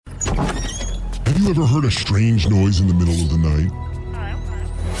You ever heard a strange noise in the middle of the night?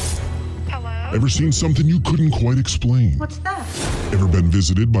 Hello? Ever seen something you couldn't quite explain? What's that? Ever been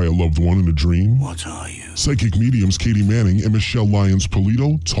visited by a loved one in a dream? What are you? Psychic mediums Katie Manning and Michelle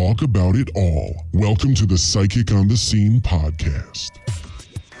Lyons-Polito talk about it all. Welcome to the Psychic on the Scene podcast.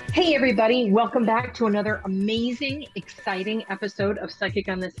 Hey everybody, welcome back to another amazing, exciting episode of Psychic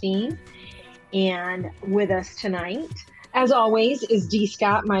on the Scene. And with us tonight, as always, is D.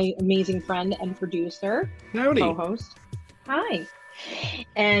 Scott, my amazing friend and producer, Howdy. co-host. Hi.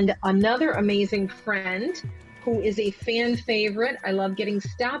 And another amazing friend who is a fan favorite. I love getting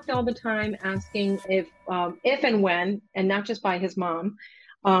stopped all the time asking if and when, and not just by his mom,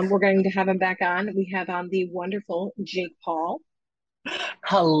 we're going to have him back on. We have on the wonderful Jake Paul.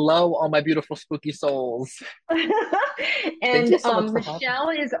 Hello, all my beautiful spooky souls. And you so much for having Michelle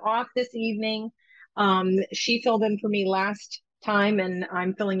is off this evening. She filled in for me last time, and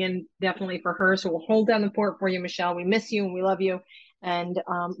I'm filling in definitely for her. So we'll hold down the fort for you, Michelle. We miss you and we love you. And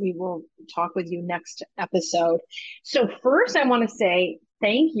we will talk with you next episode. So first, I want to say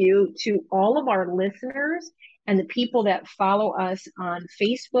thank you to all of our listeners and the people that follow us on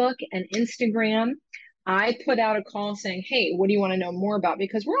Facebook and Instagram. I put out a call saying, hey, what do you want to know more about?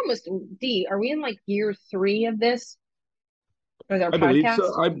 Because we're almost, D, are we in like year 3 of this? With our I believe podcast?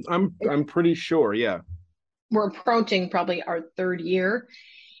 so. I'm pretty sure, yeah. We're approaching probably our 3rd year,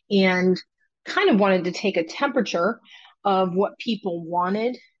 and kind of wanted to take a temperature of what people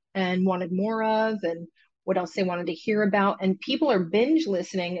wanted and wanted more of, and what else they wanted to hear about. And people are binge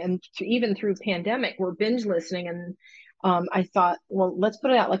listening, and even through pandemic, we're binge listening. And I thought, well, let's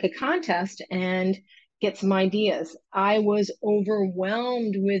put it out like a contest and get some ideas. I was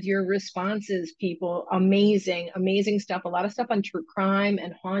overwhelmed with your responses, people. Amazing, amazing stuff. A lot of stuff on true crime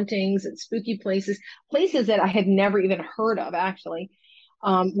and hauntings and spooky places that I had never even heard of, actually.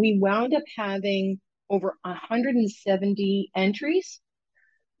 We wound up having over 170 entries,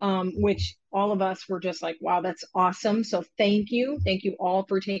 which all of us were just like, wow, that's awesome. So thank you. Thank you all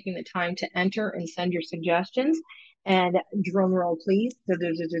for taking the time to enter and send your suggestions. And drum roll, please.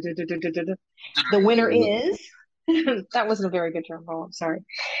 The winner is, that wasn't a very good drum roll, I'm sorry.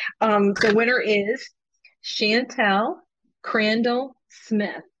 The winner is Chantel Crandall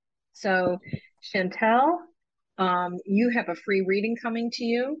Smith. So Chantel, you have a free reading coming to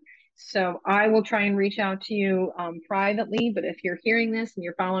you. So I will try and reach out to you privately, but if you're hearing this and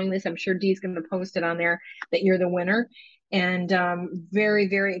you're following this, I'm sure Dee's going to post it on there that you're the winner. And very,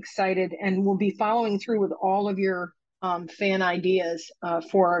 very excited. And we'll be following through with all of your fan ideas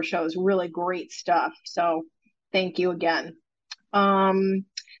for our shows. Really great stuff. So thank you again.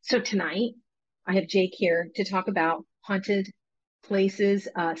 So tonight I have Jake here to talk about haunted places,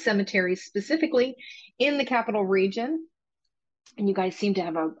 cemeteries specifically in the Capital Region. And you guys seem to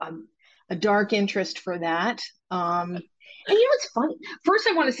have a dark interest for that. And you know what's funny? First,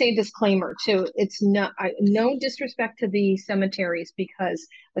 I want to say a disclaimer too. It's not no disrespect to the cemeteries, because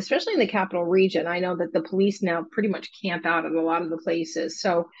especially in the Capital Region, I know that the police now pretty much camp out at a lot of the places.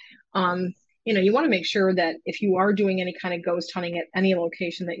 So, you want to make sure that if you are doing any kind of ghost hunting at any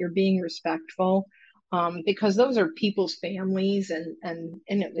location, that you're being respectful, because those are people's families, and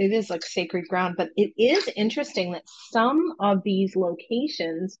it is like sacred ground. But it is interesting that some of these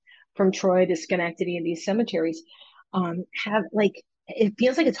locations, from Troy to Schenectady, and these cemeteries, have like, it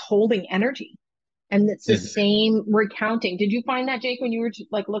feels like it's holding energy, and it's the same recounting. Did you find that, Jake, when you were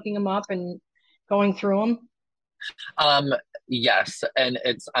like looking them up and going through them? Yes, and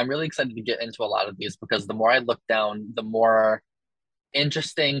I'm really excited to get into a lot of these, because the more I look down, the more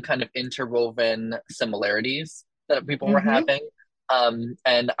interesting kind of interwoven similarities that people were having.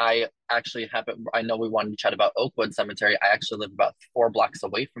 And I actually I know we wanted to chat about Oakwood Cemetery. I actually live about 4 blocks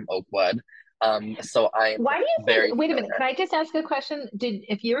away from Oakwood. So Why do you very think, wait a minute, can I just ask a question?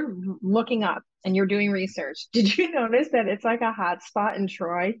 If you're looking up and you're doing research, did you notice that it's like a hot spot in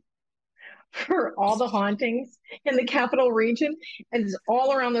Troy for all the hauntings in the Capital Region? And it's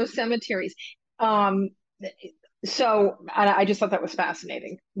all around those cemeteries. So I just thought that was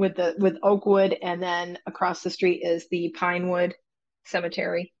fascinating with Oakwood, and then across the street is the Pinewood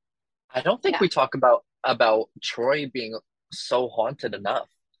Cemetery. I don't think Yeah. we talk about Troy being so haunted enough.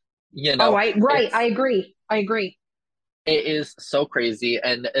 Oh, I agree. It is so crazy,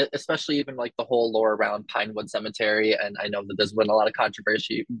 and especially even like the whole lore around Pinewood Cemetery. And I know that there's been a lot of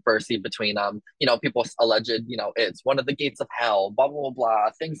controversy between people alleged, it's one of the gates of hell, blah blah blah,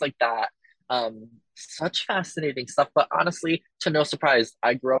 things like that. Such fascinating stuff. But honestly, to no surprise,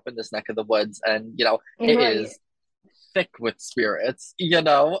 I grew up in this neck of the woods, and it Right. is thick with spirits.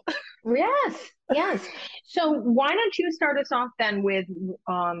 Yes, yes. So why don't you start us off then with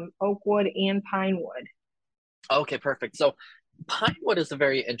Oakwood and Pinewood? Okay, perfect. So Pinewood is a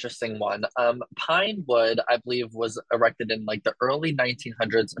very interesting one. Pinewood, I believe, was erected in like the early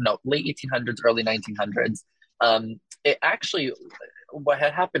 1900s, no, late 1800s, early 1900s. It actually, what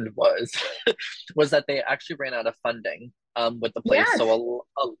had happened was, was that they actually ran out of funding with the place. Yes. So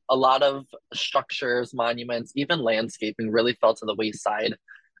a lot of structures, monuments, even landscaping really fell to the wayside.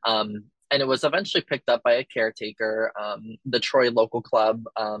 And it was eventually picked up by a caretaker, the Troy Local Club.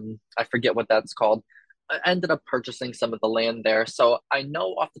 I forget what that's called. I ended up purchasing some of the land there. So I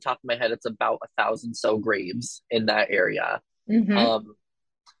know off the top of my head, it's about 1,000 so graves in that area. Mm-hmm. Um,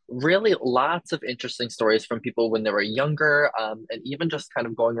 Really lots of interesting stories from people when they were younger, and even just kind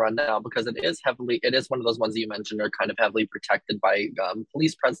of going around now because it is one of those ones that you mentioned are kind of heavily protected by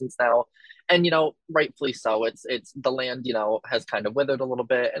police presence now. And, rightfully so. It's the land, has kind of withered a little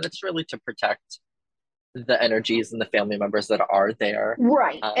bit, and it's really to protect the energies and the family members that are there.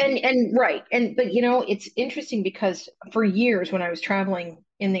 Right. Um, And right. And but it's interesting because for years when I was traveling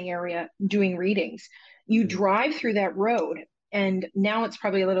in the area doing readings, you mhm, drive through that road and now it's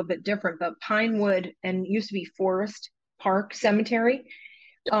probably a little bit different, but Pinewood and used to be Forest Park Cemetery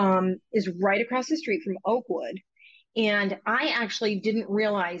is right across the street from Oakwood. And I actually didn't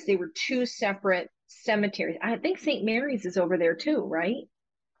realize they were two separate cemeteries. I think St. Mary's is over there too, right?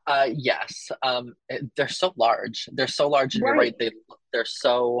 yes. They're so large. They're so large, and you're right. Right. They're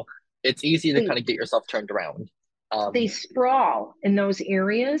so. It's easy to They kind of get yourself turned around. they Um, sprawl in those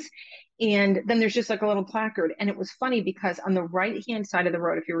areas. And then there's just like a little placard. And it was funny because on the right hand side of the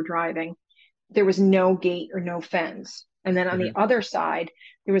road, if you were driving, there was no gate or no fence. And then on the mhm, other side,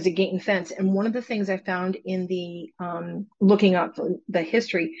 there was a gate and fence. And one of the things I found in the looking up the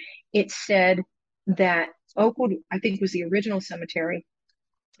history, it said that Oakwood, I think, was the original cemetery,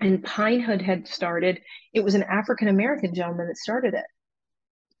 and Pinewood had started. It was an African American gentleman that started it.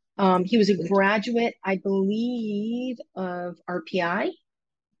 He was a graduate, I believe, of RPI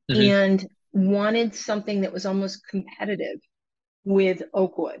mhm. and wanted something that was almost competitive with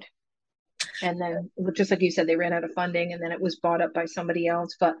Oakwood. And then, just like you said, they ran out of funding and then it was bought up by somebody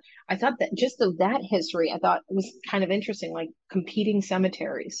else. But I thought that just of that history, I thought it was kind of interesting, like competing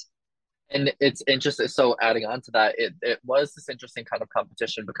cemeteries. And it's interesting. So adding on to that, it was this interesting kind of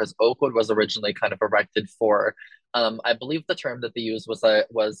competition because Oakwood was originally kind of erected for, I believe the term that they used was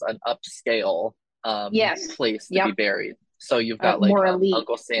an upscale Yes. place to be Yep. buried. So you've got like More elite.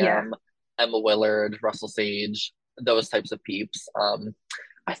 Uncle Yeah. Sam, Emma Willard, Russell Sage, those types of peeps.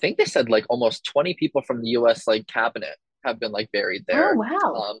 I think they said like almost 20 people from the US like cabinet have been like buried Oh, there.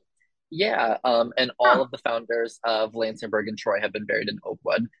 wow. Um, yeah, and all Huh. of the founders of Lansingburgh and Troy have been buried in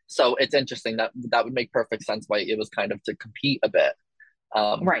Oakwood. So it's interesting that that would make perfect sense why it was kind of to compete a bit.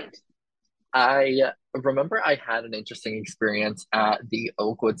 Um, Right. I remember I had an interesting experience at the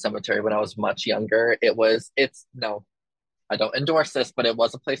Oakwood Cemetery when I was much younger. It's no, I don't endorse this, but it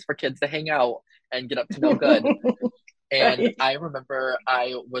was a place for kids to hang out and get up to no good. And Right. I remember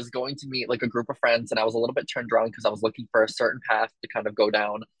I was going to meet like a group of friends, and I was a little bit turned around because I was looking for a certain path to kind of go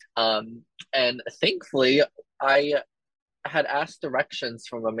down. And thankfully, I had asked directions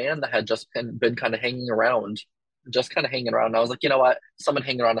from a man that had just been kind of hanging around, just kind of hanging around. And I was like, you know what? Someone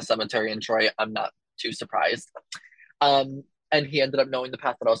hanging around a cemetery in Troy, I'm not too surprised. And he ended up knowing the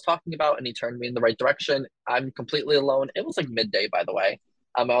path that I was talking about, and he turned me in the right direction. I'm completely alone. It was like midday, by the way.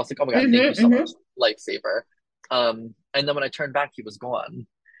 I was like, oh my God, thank you so much. Hmm. Lifesaver. And then when I turned back, he was gone.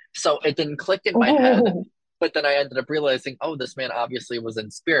 So it didn't click in my head. Oh, But then I ended up realizing, oh, this man obviously was in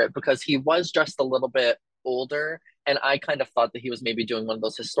spirit because he was just a little bit older. And I kind of thought that he was maybe doing one of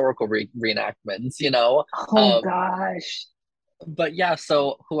those historical reenactments. oh Um, gosh. but yeah,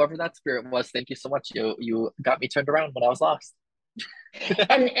 so whoever that spirit was, thank you so much. You got me turned around when I was lost.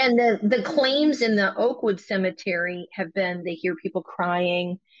 And the claims in the Oakwood Cemetery have been they hear people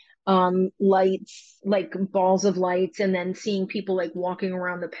crying, lights like balls of lights, and then seeing people like walking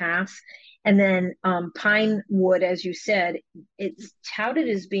around the paths. And then Pinewood, as you said, it's touted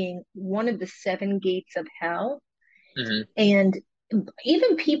as being one of the seven gates of hell. Hmm. And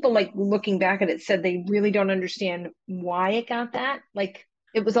even people like looking back at it said they really don't understand why it got that. Like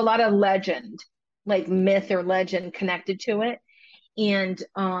it was a lot of legend, like myth or legend connected to it. And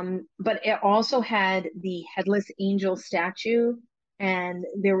but it also had the headless angel statue, and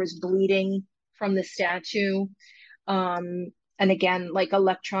there was bleeding from the statue. Um, and again, like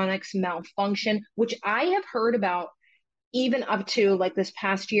electronics malfunction, which I have heard about even up to like this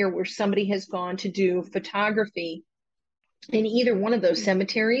past year, where somebody has gone to do photography in either one of those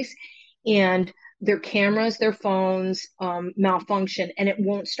cemeteries, and their cameras, their phones malfunction, and it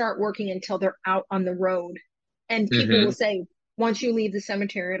won't start working until they're out on the road. And people will Hmm. say, once you leave the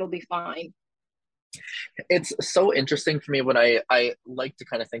cemetery, it'll be fine. It's so interesting for me when I like to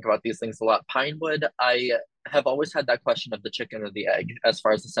kind of think about these things a lot. Pinewood, I have always had that question of the chicken or the egg as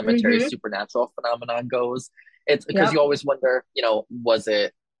far as the cemetery Mm-hmm. supernatural phenomenon goes. It's because you Yep. always wonder, was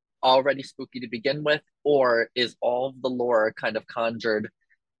it already spooky to begin with, or is all of the lore kind of conjured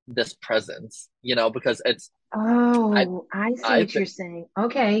this presence? Because I Oh, I see I've what been you're saying.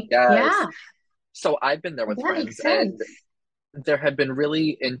 Okay. yes. Yeah, So I've been there with that makes friends, sense. and there have been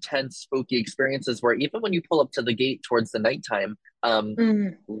really intense, spooky experiences where even when you pull up to the gate towards the nighttime,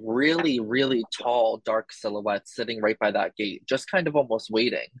 Mm. really, really tall, dark silhouettes sitting right by that gate, just kind of almost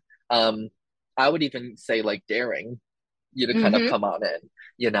waiting. Um, I would even say like daring you to kind of Mm-hmm. come on in,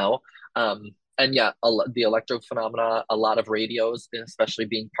 you know? And yeah, the electro phenomena, a lot of radios, especially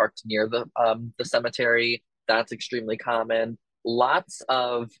being parked near the cemetery, that's extremely common. Lots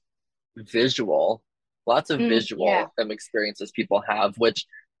of visual, lots of Mm, yeah. visual experiences people have, which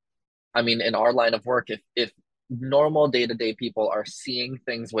I mean, in our line of work, if normal day-to-day people are seeing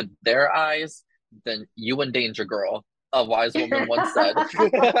things with their eyes, then you in danger, girl. A wise woman once said.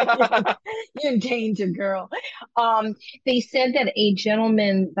 You're in danger, girl. Um, they said that a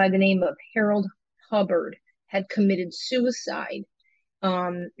gentleman by the name of Harold Hubbard had committed suicide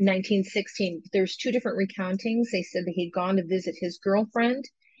 1916. There's two different recountings. They said that he'd gone to visit his girlfriend.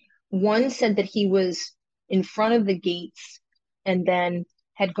 One said that he was in front of the gates and then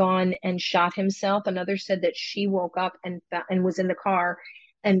had gone and shot himself. Another said that she woke up and was in the car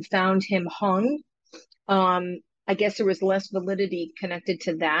and found him hung. I guess there was less validity connected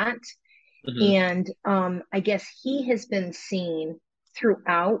to that. Mhm. And I guess he has been seen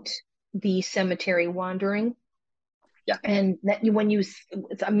throughout the cemetery wandering. Yeah. And that when you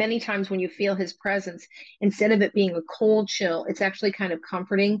many times when you feel his presence, instead of it being a cold chill, it's actually kind of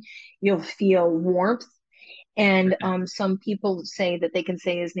comforting. You'll feel warmth. And some people say that they can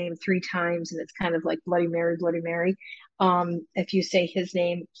say his name three times, and it's kind of like Bloody Mary, Bloody Mary. If you say his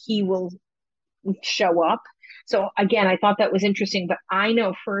name, he will show up. So again, I thought that was interesting, but I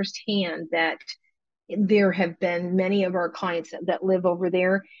know firsthand that there have been many of our clients that live over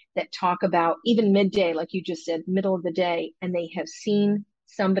there that talk about even midday, like you just said, middle of the day, and they have seen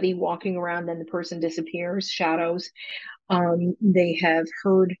somebody walking around, then the person disappears, shadows. They have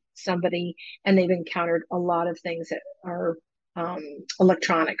heard somebody, and they've encountered a lot of things that are um,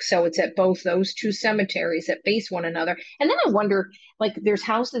 electronic. So it's at both those two cemeteries that face one another. And then I wonder, like, there's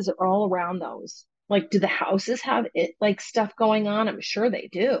houses all around those. Like, do the houses have it like stuff going on? I'm sure they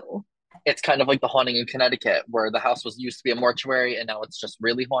do. It's kind of like the haunting in Connecticut, where the house was used to be a mortuary and now it's just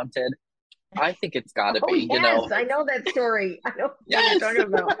really haunted. I think it's got to Oh be, yes, I it's know that story. I know what you're yes. talking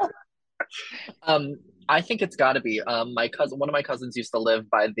about. Um, I think it's got to be. One of my cousins used to live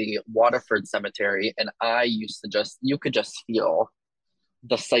by the Waterford Cemetery, and I used to you could just feel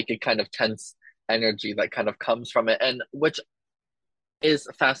the psychic kind of tense energy that kind of comes from it, and which is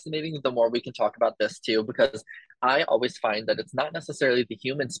fascinating the more we can talk about this too, because I always find that it's not necessarily the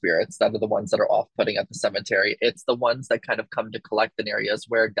human spirits that are the ones that are off-putting at the cemetery. It's the ones that kind of come to collect in areas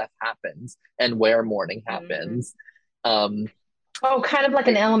where death happens and where mourning Mm. happens. Um, Oh, kind of like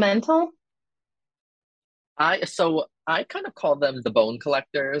an elemental. I kind of call them the bone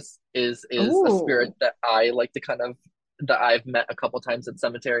collectors, is a spirit Oh, that I like to that I've met a couple times at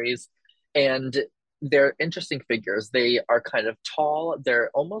cemeteries. And they're interesting figures. They are kind of tall, they're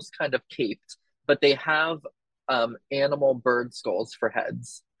almost kind of caped, but they have animal bird skulls for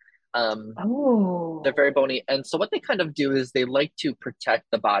heads. Um, they're oh. very bony. And so what they kind of do is they like to protect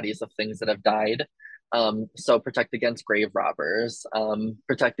the bodies of things that have died. So protect against grave robbers,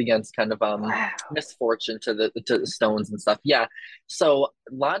 protect against kind of Wow. misfortune to the stones and stuff. Yeah. So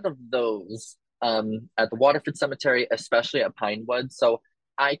a lot of those at the Waterford Cemetery, especially at Pinewood. So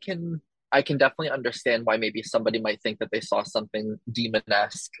I can I can definitely understand why maybe somebody might think that they saw something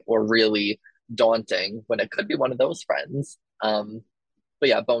demonesque or really daunting when it could be one of those friends. But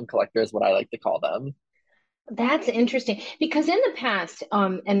yeah, bone collector is what I like to call them. That's interesting because in the past,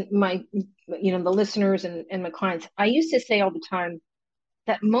 and the listeners and my clients, I used to say all the time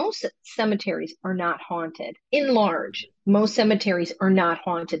that most cemeteries are not haunted. In large, most cemeteries are not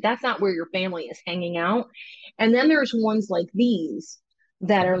haunted. That's not where your family is hanging out. And then there's ones like these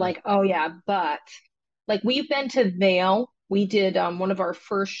that are Mhm. like, oh yeah, but like we've been to Vale. We did one of our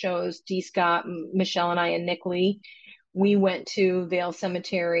first shows, D. Scott, Michelle, and I, and Nick Lee. We went to Vale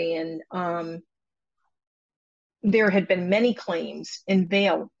Cemetery, and there had been many claims in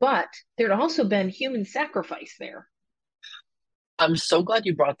Vale, but there'd also been human sacrifice there. I'm so glad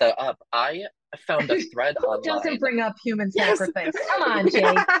you brought that up. I found a thread Who doesn't online. bring up human Yes. sacrifice? Come on,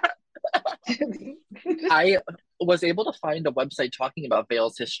 Jake. I was able to find a website talking about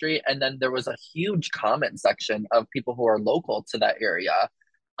Vale's history, and then there was a huge comment section of people who are local to that area.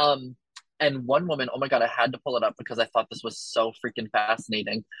 Um, and one woman, oh my God, I had to pull it up because I thought this was so freaking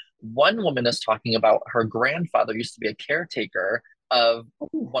fascinating. One woman is talking about her grandfather used to be a caretaker of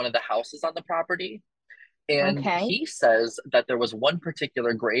one of the houses on the property. And Okay. he says that there was one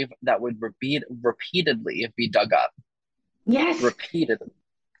particular grave that would repeatedly be dug up. Yes. Repeatedly.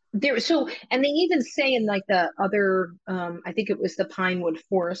 And they even say in like the other, I think it was the Pinewood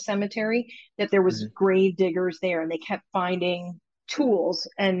Forest Cemetery, that there was Mhm. grave diggers there, and they kept finding tools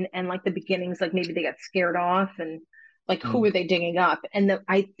and like the beginnings, like maybe they got scared off, and like who Mhm. were they digging up? And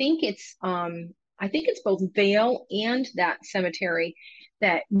I think it's both Vale and that cemetery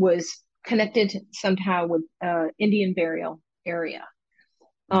that was connected somehow with Indian burial area,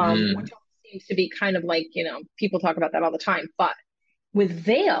 Mm. which seems to be kind of like, people talk about that all the time, but with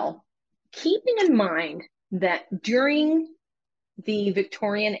Vale, keeping in mind that during the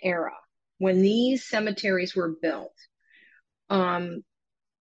Victorian era, when these cemeteries were built, um,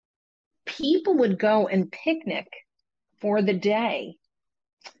 people would go and picnic for the day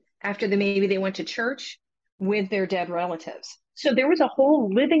after maybe they went to church with their dead relatives. So there was a whole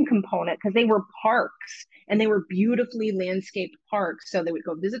living component because they were parks and they were beautifully landscaped parks. So they would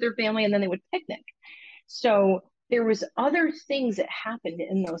go visit their family and then they would picnic. So there was other things that happened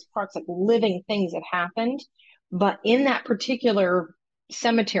in those parks, like living things that happened. But in that particular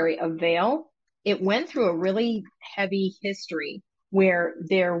cemetery of Vale, it went through a really heavy history where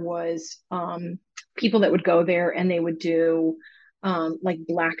there was people that would go there and they would do like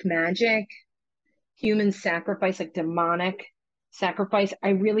black magic, human sacrifice, like demonic sacrifice. I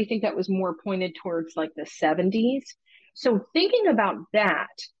really think that was more pointed towards like the 70s. So thinking about that,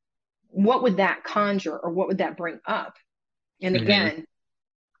 what would that conjure or what would that bring up? And Mhm. again,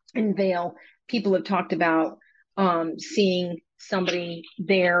 in Vale, people have talked about seeing somebody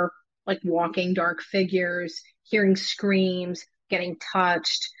there, like walking dark figures, hearing screams, getting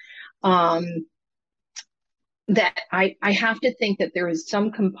touched. Um, that I have to think that there is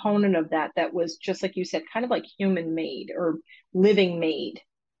some component of that was just like you said, kind of like human made or living made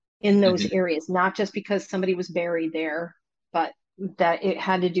in those Mhm. areas, not just because somebody was buried there, but that it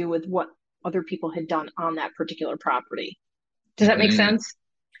had to do with what other people had done on that particular property. Does that make Mhm. sense?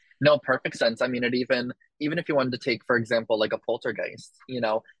 No, perfect sense. I mean, it even if you wanted to take, for example, like a poltergeist,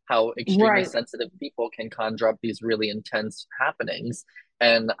 how extremely Right. sensitive people can conjure up these really intense happenings.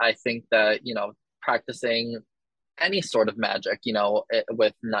 And I think that, practicing any sort of magic,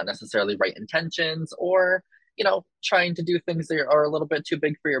 with not necessarily right intentions or, trying to do things that are a little bit too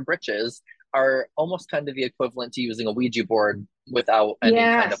big for your britches are almost kind of the equivalent to using a Ouija board without any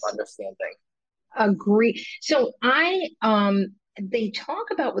kind of Yes. understanding. Agree. So they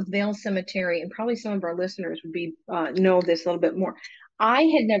talk about with Vale Cemetery, and probably some of our listeners would be know this a little bit more. I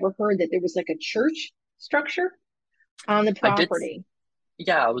had never heard that there was like a church structure on the I did, property.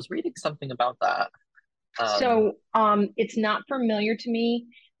 yeah, I was reading something about that. Um, So it's not familiar to me.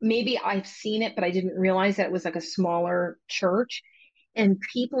 Maybe I've seen it, but I didn't realize that it was like a smaller church. And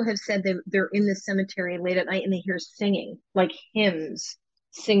people have said that they're in the cemetery late at night and they hear singing, like hymns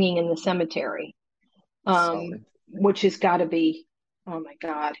singing in the cemetery, so which has got to be, oh my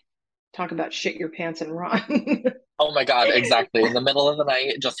God, talk about shit your pants and run. Oh my God, exactly. In the middle of the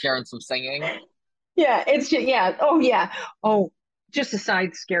night, just hearing some singing. Yeah, it's just, yeah. Oh, yeah. Oh, just a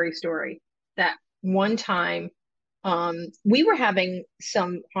side scary story. That one time, we were having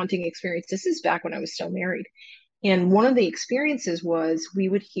some haunting experience. This is back when I was still married. And one of the experiences was we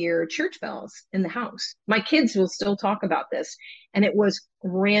would hear church bells in the house. My kids will still talk about this. And it was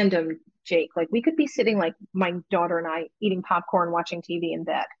random, Jake. Like we could be sitting, like my daughter and I, eating popcorn, watching TV in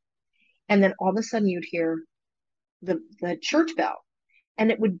bed. And then all of a sudden you'd hear the church bell.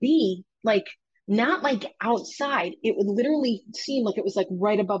 And it would be like not like outside. It would literally seem like it was like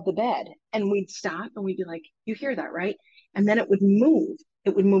right above the bed. And we'd stop and we'd be like, you hear that, right? And then it would move.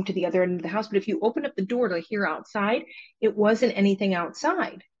 It would move to the other end of the house. But if you open up the door to hear outside, it wasn't anything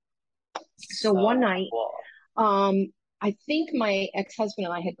outside. So one So night, cool. I think my ex-husband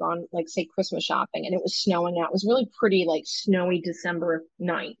and I had gone, like, say, Christmas shopping, and it was snowing out. It was really pretty, like, snowy December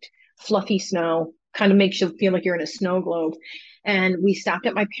night, fluffy snow, kind of makes you feel like you're in a snow globe. And we stopped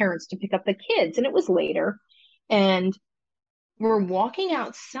at my parents to pick up the kids, and it was later. And we're walking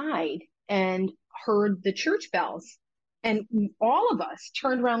outside and heard the church bells. And all of us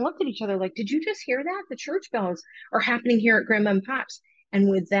turned around, looked at each other like, did you just hear that? The church bells are happening here at Grandma and Pop's. And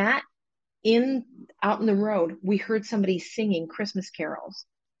with that, in out in the road, we heard somebody singing Christmas carols,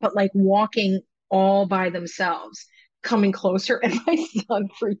 but like walking all by themselves coming closer. And my son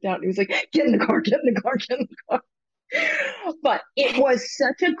freaked out. He was like, get in the car, get in the car, get in the car. But it was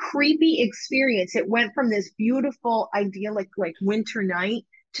such a creepy experience. It went from this beautiful idyllic like winter night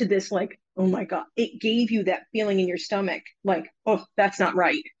to this like, oh my God, it gave you that feeling in your stomach, like, oh, that's not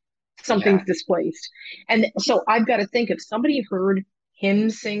right. Something's Yeah. displaced. And so I've got to think if somebody heard hymn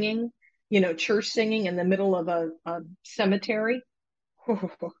singing, church singing in the middle of a cemetery.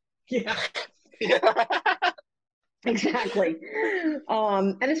 Yeah, exactly.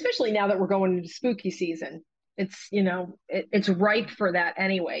 And especially now that we're going into spooky season, it's ripe for that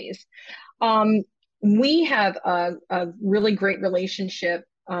anyways. Um, we have a really great relationship,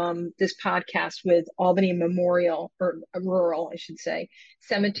 this podcast with Albany Memorial, or Rural, I should say,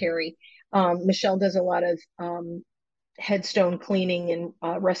 Cemetery. Michelle does a lot of headstone cleaning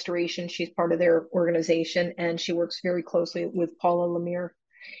and restoration. She's part of their organization, and she works very closely with Paula Lemire.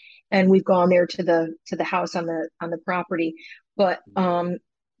 And we've gone there to the house on the property. But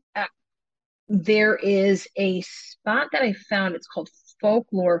there is a spot that I found. It's called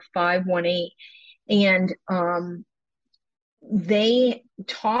Folklore 518, and they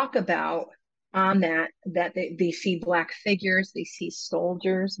talk about on that they see black figures, they see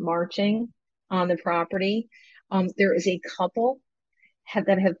soldiers marching on the property. There is a couple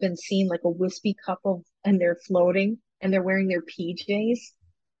that have been seen, like a wispy couple, and they're floating and they're wearing their PJs,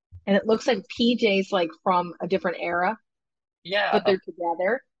 and it looks like PJs like from a different era, Yeah. but they're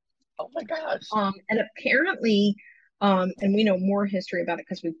together. Oh my gosh. And apparently, and we know more history about it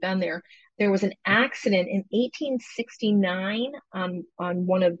because we've been there. There was an accident in 1869 on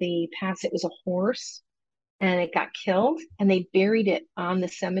one of the paths. It was a horse, and it got killed, and they buried it on the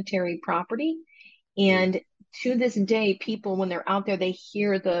cemetery property. And to this day, people, when they're out there, they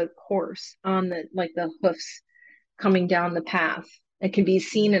hear the horse on the hoofs coming down the path. It can be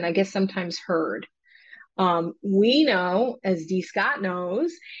seen and I guess sometimes heard. We know, as D. Scott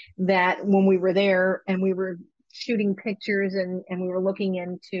knows, that when we were there and we were shooting pictures and we were looking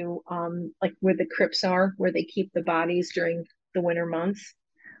into like where the crypts are, where they keep the bodies during the winter months.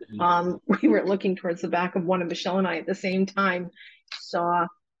 We were looking towards the back of one, of Michelle and I at the same time saw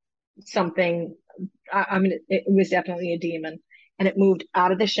something. I mean, it was definitely a demon, and it moved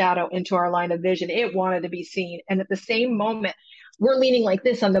out of the shadow into our line of vision. It wanted to be seen, and at the same moment, we're leaning like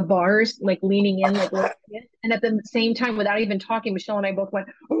this on the bars, like leaning in, like and at the same time, without even talking, Michelle and I both went,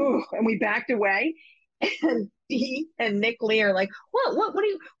 "Ooh," and we backed away. And Dee and Nick Lee are like, what are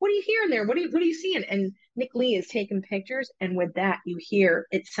you hearing there? What are you seeing?" And Nick Lee is taking pictures, and with that, you hear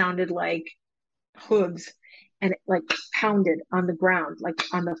it sounded like hooves, and it like pounded on the ground, like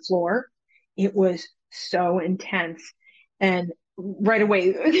on the floor. It was so intense. And right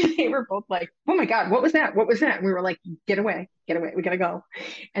away, they were both like, "Oh my God, what was that? What was that?" And we were like, get away, we gotta go.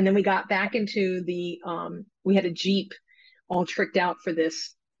 And then we got back into we had a Jeep all tricked out for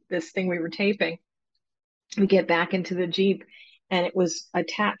this thing we were taping. We get back into the Jeep, and it was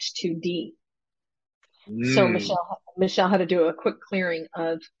attached to D. So Michelle had to do a quick clearing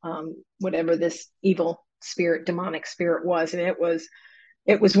of whatever this evil spirit, demonic spirit was, and it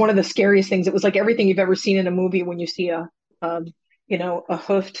was one of the scariest things. It was like everything you've ever seen in a movie when you see a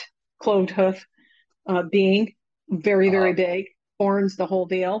clothed hoof being very big, horns, the whole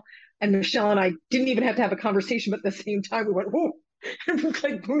deal. And Michelle and I didn't even have to have a conversation, but at the same time we went, whoa, and we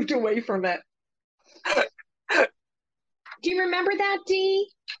like moved away from it. Do you remember that, Dee?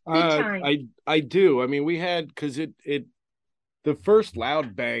 I do. I mean, we had, because the first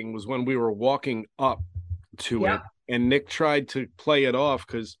loud bang was when we were walking up to it, and Nick tried to play it off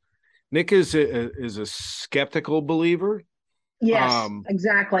because Nick is a skeptical believer. Yes,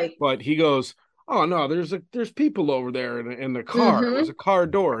 exactly. But he goes, "Oh no, there's people over there in the car. It was a car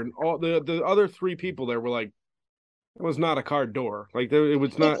door," and all the other three people there were like, "It was not a car door. Like it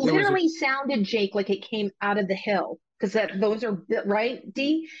was not." It literally sounded, Jake, like it came out of the hill, because those are right,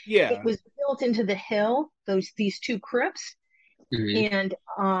 D. Yeah, it was built into the hill. These two crypts, and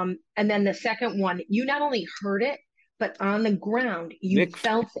then the second one, you not only heard it, but on the ground you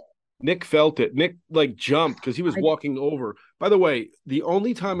felt it. Nick felt it. Nick like jumped because he was walking over. By the way, the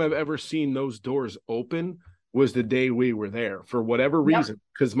only time I've ever seen those doors open was the day we were there for whatever reason.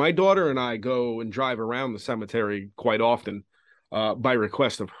 Because my daughter and I go and drive around the cemetery quite often by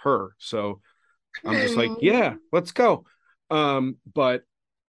request of her. So I'm just like, yeah, let's go. But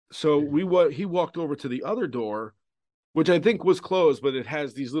so he walked over to the other door, which I think was closed, but it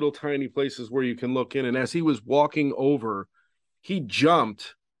has these little tiny places where you can look in. And as he was walking over, he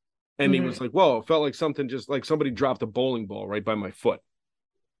jumped. And he was like, whoa, it felt like something, just like somebody dropped a bowling ball right by my foot.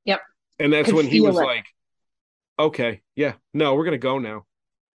 Yep. And that's when he was like, okay, yeah, no, we're going to go now.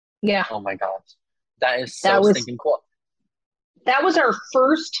 Yeah. Oh my gosh. That is That so was stinking cool. that was our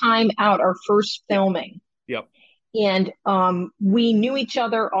first time out, our first Yep. filming. Yep. And we knew each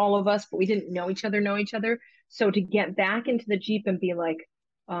other, all of us, but we didn't know each other. So to get back into the Jeep and be like,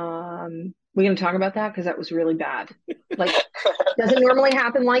 we're going to talk about that because that was really bad. Like, doesn't normally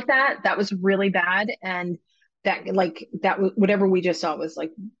happen like that. That was really bad. And whatever we just saw was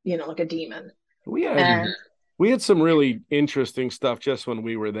like, like a demon. We had And we had some really interesting stuff just when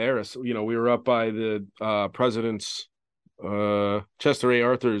we were there. So, we were up by the president's Chester A.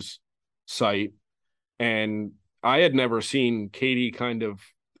 Arthur's site, and I had never seen Katie kind of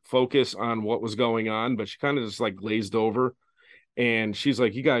focus on what was going on, but she kind of just like glazed over, and she's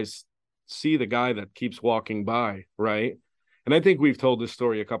like, "You guys see the guy that keeps walking by, right?" And I think we've told this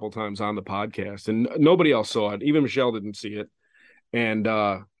story a couple times on the podcast, and nobody else saw it. Even Michelle didn't see it. And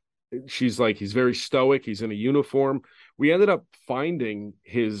she's like, he's very stoic. He's in a uniform. We ended up finding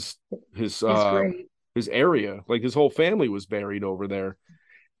his it's great. his area. Like his whole family was buried over there,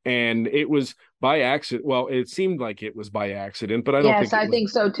 and it was by accident. Well, it seemed like it was by accident, but I don't Yes, think it I was. think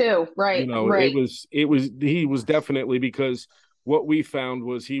so too. Right, It right. was he was definitely, because what we found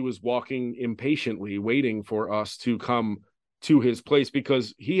was he was walking impatiently, waiting for us to come to his place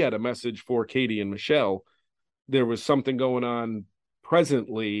because he had a message for Katie and Michelle. There was something going on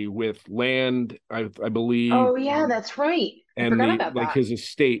presently with land, I believe, Oh yeah, that's right. I and forgot the about like that. his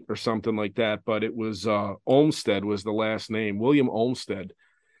estate or something like that. But it was Olmsted was the last name, William Olmsted.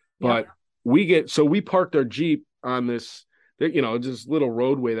 Yep. But we parked our Jeep on this, this little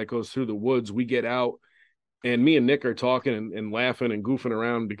roadway that goes through the woods. We get out, and me and Nick are talking and laughing and goofing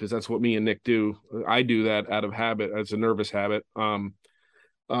around because that's what me and Nick do. I do that out of habit. It's a nervous habit.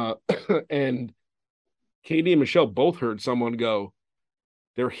 And Katie and Michelle both heard someone go,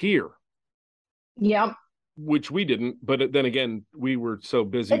 "They're here," Yep. which we didn't. But then again, we were so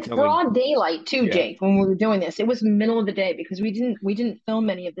busy It's telling. broad daylight too, Yeah, Jake, when we were doing this. It was middle of the day because we didn't film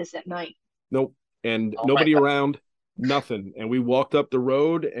any of this at night. nope, and Oh my nobody God. around, nothing. And we walked up the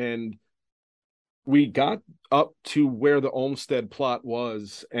road, and we got up to where the Olmsted plot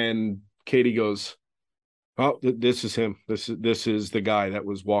was, and Katie goes, "Oh, this is him. This is the guy that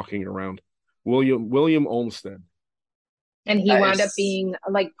was walking around, William Olmsted." And he That wound up is being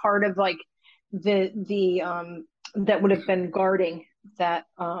like part of like the that would have been guarding that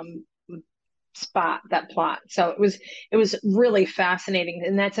spot, that plot. So it was really fascinating.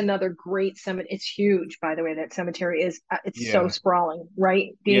 And that's another great cemetery. It's huge, by the way. That cemetery is it's so Yeah, sprawling,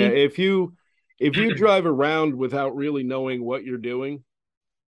 right, yeah. Dean? If you drive around without really knowing what you're doing,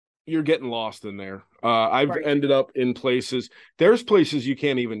 you're getting lost in there. I've Right. ended up in places. There's places you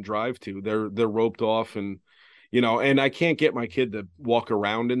can't even drive to. They're roped off, and and I can't get my kid to walk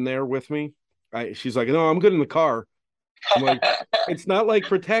around in there with me. She's like, "No, I'm good in the car." I'm like, "It's not like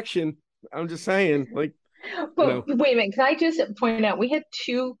protection. I'm just saying, like, you But know, wait a minute, can I just point out we had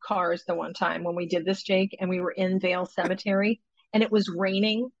two cars the one time when we did this, Jake, and we were in Vale Cemetery and it was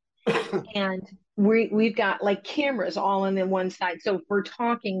raining and we've got like cameras all on the one side. So if we're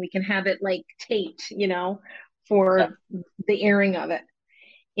talking, we can have it like taped, yeah. for the airing of it.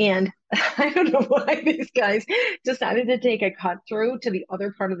 And I don't know why these guys decided to take a cut through to the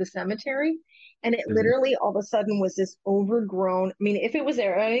other part of the cemetery. And it literally all of a sudden was this overgrown. I mean, if it was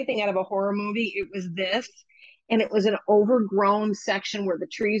there anything out of a horror movie, it was this. And it was an overgrown section where the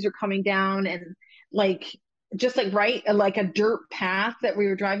trees are coming down and like just like right like a dirt path that we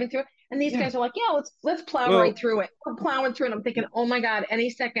were driving through. And these yeah." guys are like, yeah, let's plow right Well, through it. We're plowing through it. I'm thinking, oh my God, any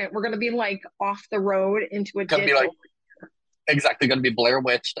second we're gonna be like off the road into a Gonna be ditch. like exactly gonna be Blair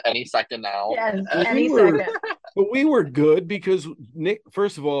Witched any second now. Yes, but we any were second. but we were good because Nick.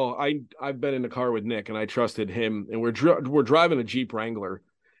 First of all, I've been in the car with Nick, and I trusted him, and we're driving a Jeep Wrangler,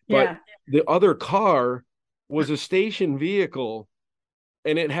 but Yeah. the other car was a station vehicle,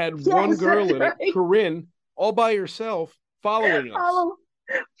 and it had one Yes, girl that's in it, right. Corinne, all by herself, following us. Follow,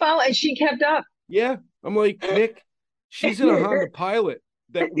 follow, and she kept up. Yeah, I'm like, Nick, she's in a Honda Pilot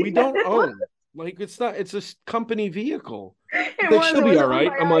that we don't own. Like, it's a company vehicle. It Like, was. she'll It be was all on right.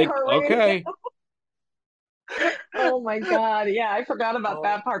 my I'm like, iHeartRadio. okay. Oh my God. Yeah, I forgot about Oh,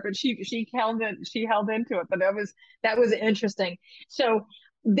 that part, but she held it, she held into it. But that was interesting. So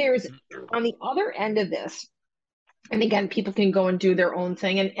there's on the other end of this, and again, people can go and do their own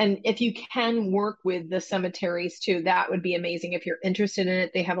thing. And if you can work with the cemeteries too, that would be amazing. If you're interested in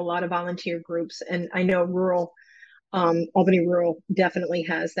it, they have a lot of volunteer groups. And I know Albany Rural definitely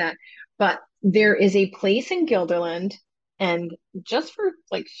has that. But there is a place in Guilderland, and just for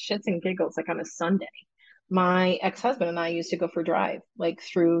like shits and giggles, like on a Sunday, my ex-husband and I used to go for a drive, like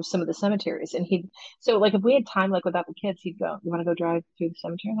through some of the cemeteries. And so like if we had time, like without the kids, he'd go, "You want to go drive through the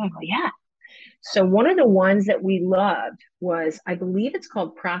cemetery?" And I'm like, "Yeah." So one of the ones that we loved was, I believe it's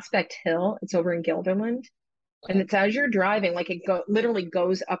called Prospect Hill. It's over in Guilderland. And it's as you're driving, like literally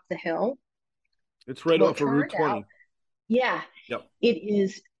goes up the hill. It's right Well, off it of Route turned 20. out, yeah, Yep. it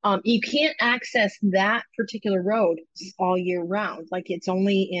is. You can't access that particular road all year round. Like it's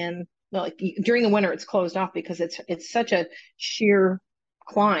only in, well, like during the winter, it's closed off because it's such a sheer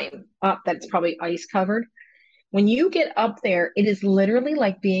climb up that it's probably ice covered. When you get up there, it is literally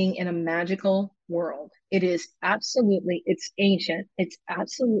like being in a magical world. It is absolutely, it's ancient. It's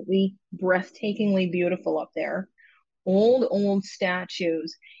absolutely breathtakingly beautiful up there. Old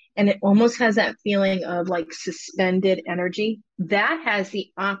statues. And it almost has that feeling of like suspended energy. That has the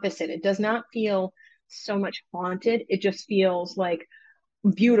opposite. It does not feel so much haunted. It just feels like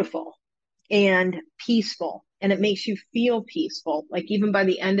beautiful and peaceful. And it makes you feel peaceful. Like even by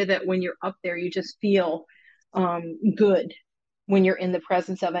the end of it, when you're up there, you just feel good when you're in the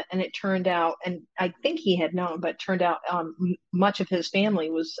presence of it. And it turned out, and I think he had known, but turned out much of his family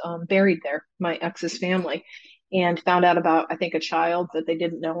was buried there, my ex's family, and found out about, I think, a child that they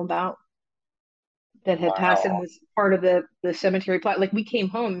didn't know about that had passed and Wow. was part of the cemetery plot. Like we came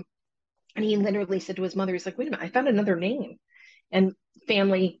home and he literally said to his mother, he's like, wait a minute, I found another name. And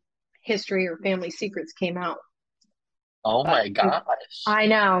family history or family secrets came out. Oh But my gosh. I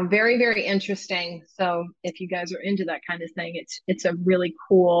know, very, very interesting. So if you guys are into that kind of thing, it's a really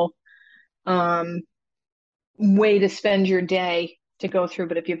cool um, way to spend your day to go through.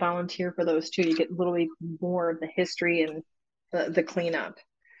 But if you volunteer for those two, you get literally more of the history and the cleanup.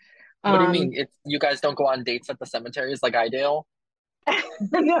 What do you mean? Um, It's you guys don't go on dates at the cemeteries like I do?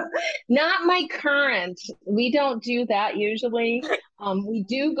 Not my current. We don't do that usually. We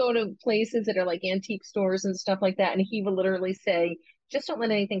do go to places that are like antique stores and stuff like that. And he will literally say, just don't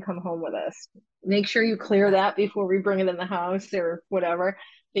let anything come home with us. Make sure you clear that before we bring it in the house or whatever,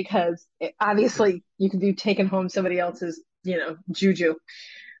 because obviously you could be taking home somebody else's, juju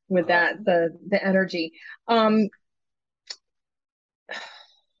with Uh, that, the energy. Um,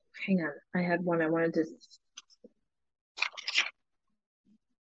 Hang on. I had one I wanted to.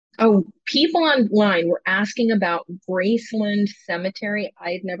 Oh, people online were asking about Graceland Cemetery.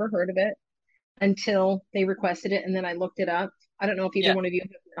 I had never heard of it until they requested it, and then I looked it up. I don't know if either yeah, one of you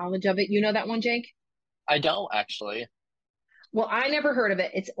have knowledge of it. You know that one, Jake? I don't actually. Well, I never heard of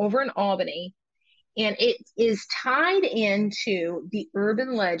it. It's over in Albany, and it is tied into the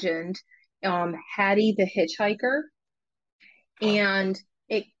urban legend, Hattie the Hitchhiker. And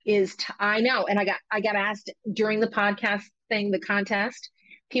it is, I know, and I got asked during the podcast thing, the contest,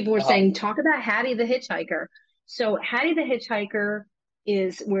 people were Uh-huh. saying, talk about Hattie the Hitchhiker. So Hattie the Hitchhiker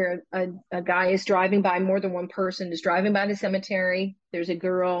is where a guy is driving by, more than one person is driving by the cemetery. There's a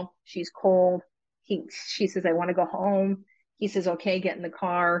girl, she's cold. She says, I want to go home. He says, okay, get in the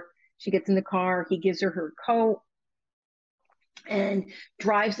car. She gets in the car. He gives her coat and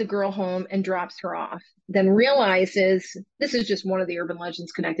drives the girl home and drops her off. Then realizes, this is just one of the urban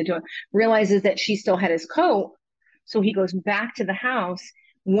legends connected to it, realizes that she still had his coat. So he goes back to the house.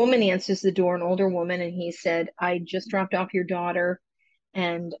 Woman answers the door, an older woman, and he said, I just dropped off your daughter.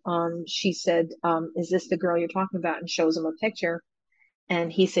 And she said, is this the girl you're talking about? And shows him a picture.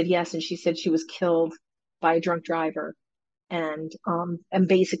 And he said, yes. And she said she was killed by a drunk driver. And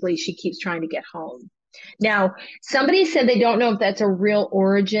basically she keeps trying to get home. Now, somebody said they don't know if that's a real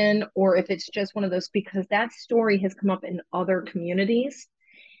origin or if it's just one of those, because that story has come up in other communities.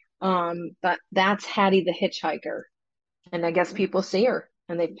 But that's Hattie the Hitchhiker. And I guess people see her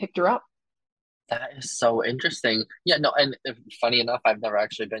and they picked her up. That is so interesting. Yeah, no, and funny enough, I've never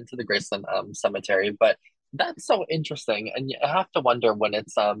actually been to the Graceland cemetery, but that's so interesting. And you have to wonder when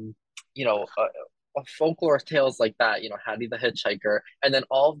it's you know, folklore tales like that, Hattie the Hitchhiker, and then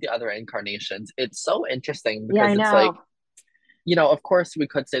all of the other incarnations. It's so interesting Yeah, because I it's like, know. of course we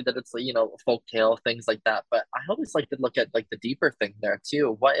could say that it's like, folk tale, things like that, but I always like to look at like the deeper thing there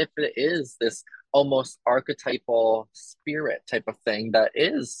too. What if it is this almost archetypal spirit type of thing that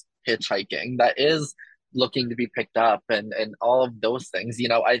is hitchhiking, that is looking to be picked up and all of those things?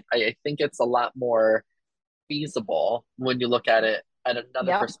 I think it's a lot more feasible when you look at it at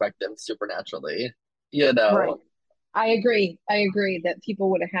another Yep. perspective supernaturally, you Right. know? I agree. I agree that people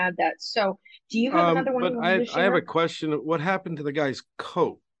would have had that. So, do you have another one you But wanted to I have a share? question. What happened to the guy's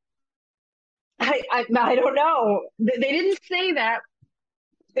coat? I don't know. They didn't say that.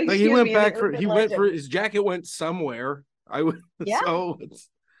 Like he Excuse went me, in the back for urban he went for legend. his jacket went somewhere. I would Yeah, so it's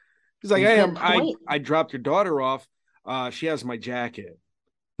he's like, hey, good point. I dropped your daughter off. She has my jacket.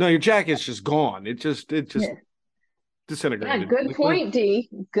 No, your jacket's just gone. It just Yeah, yeah, disintegrated. good Like what? point, D.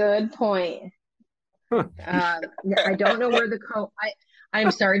 Good point. Huh. I don't know where the coat.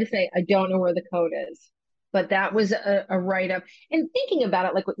 I'm sorry to say, I don't know where the code is, but that was a write up. And thinking about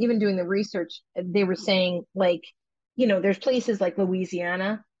it, like even doing the research, they were saying like, there's places like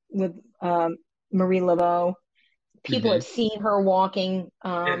Louisiana with Marie Laveau. People Hmm. had seen her walking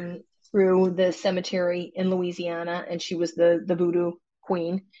through the cemetery in Louisiana, and she was the voodoo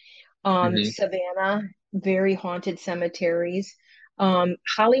queen. Hmm. Savannah, very haunted cemeteries.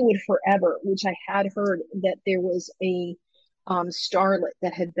 Hollywood Forever, which I had heard that there was a starlet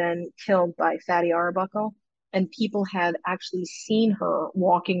that had been killed by Fatty Arbuckle, and people had actually seen her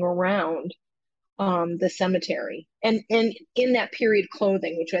walking around the cemetery, and in that period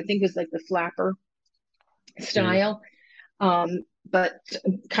clothing, which I think was like the flapper Hmm. style, but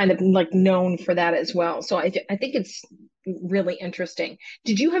kind of like known for that as well. So I think it's really interesting.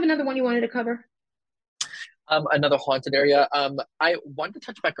 Did you have another one you wanted to cover? Another haunted area. I wanted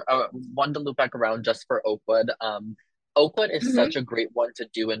to wanted to loop back around just for Oakwood. Oakwood is such Mm-hmm. a great one to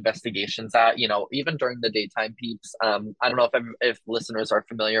do investigations at, even during the daytime peeps. I don't know if listeners are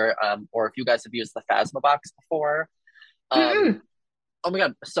familiar, or if you guys have used the Phasma box before. Um, Mm-mm. oh my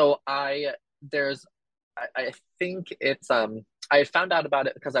God. So there's, I think I found out about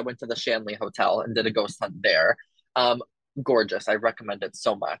it because I went to the Shanley Hotel and did a ghost hunt there. Um, Gorgeous. I recommend it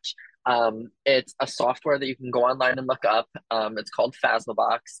so much. It's a software that you can go online and look up. It's called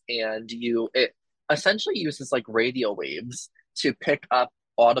Phasmabox, and it essentially uses like radio waves to pick up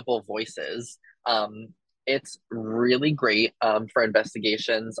audible voices. It's really great for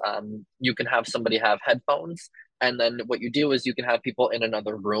investigations. You can have somebody have headphones, and then what you do is you can have people in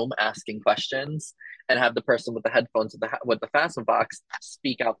another room asking questions, and have the person with the headphones with the Phasmabox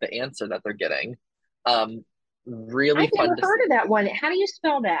speak out the answer that they're getting. Um, Really I've fun never to heard see. of that one. How do you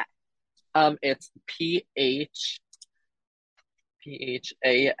spell that? It's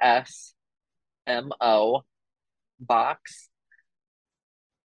PHASMO box.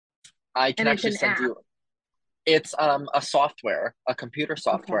 I can And it's actually an send app. you. It's a software, a computer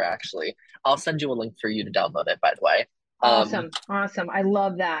software Okay. actually. I'll send you a link for you to download it, by the way. Um, Awesome. Awesome. I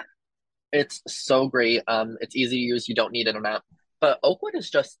love that. it's so great. It's easy to use. You don't need internet. But Oakwood is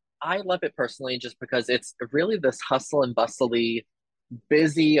just, I love it personally just because it's really this hustle and bustly,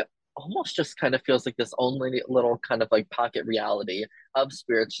 busy, almost just kind of feels like this only little kind of like pocket reality of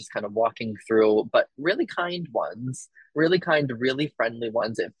spirits just kind of walking through, but really kind ones, really kind, really friendly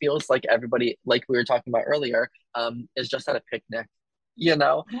ones. It feels like everybody, like we were talking about earlier, is just at a picnic, you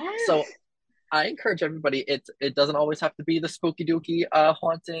know? So Yes. I encourage everybody. It doesn't always have to be the spooky dooky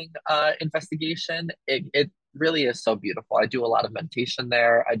haunting investigation. It really is so beautiful. I do a lot of meditation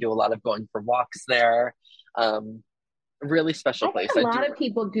there. I do a lot of going for walks there. Um, Really special I think place. a I lot do. of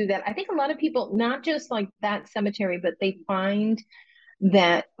people do that. I think a lot of people, not just like that cemetery, but they find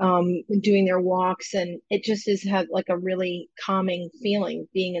that doing their walks, and it just is have like a really calming feeling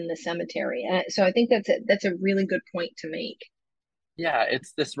being in the cemetery. So I think that's a really good point to make. Yeah,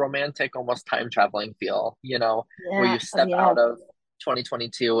 it's this romantic, almost time traveling feel, where Yeah. you Oh, step yeah. out of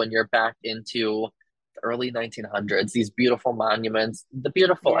 2022 and you're back into the early 1900s, these beautiful monuments, the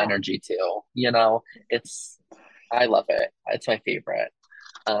beautiful Yeah. energy too, it's, I love it. It's my favorite.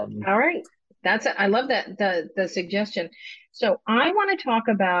 Um, All right. I love that the suggestion. So I want to talk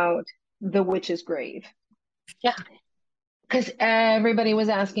about the witch's grave yeah. because everybody was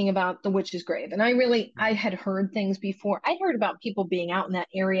asking about the witch's grave, and I had heard things before. I heard about people being out in that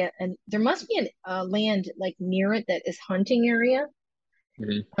area, and there must be a land like near it that is hunting area.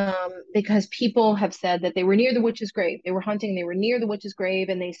 Mhm. Because people have said that they were near the witch's grave. They were hunting, they were near the witch's grave,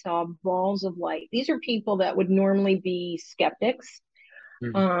 and they saw balls of light. These are people that would normally be skeptics.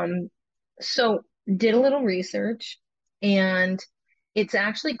 Mhm. Um, so did a little research, and it's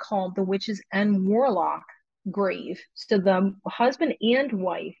actually called the Witches and Warlock grave. So the husband and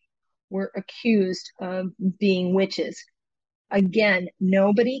wife were accused of being witches. Again,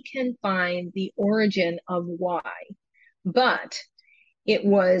 nobody can find the origin of why, but it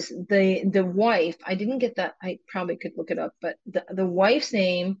was the wife. I didn't get that. I probably could look it up, but the wife's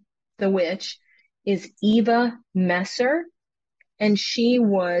name, the witch, is Eva Messer, and she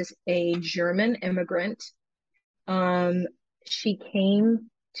was a German immigrant. Um, she came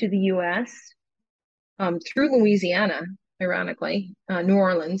to the U.S. Through Louisiana, ironically, New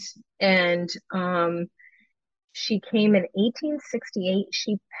Orleans, and she came in 1868.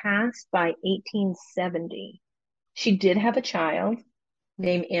 She passed by 1870. She did have a child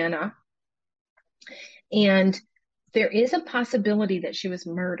named Anna, and there is a possibility that she was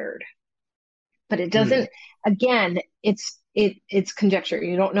murdered, but it Mhm. doesn't. Again, it's conjecture.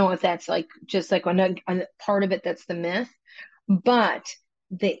 You don't know if that's like just like a part of it that's the myth, but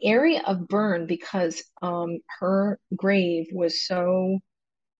the area of Bern, because her grave was so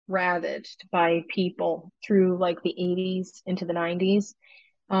ravaged by people through like the 80s into the 90s.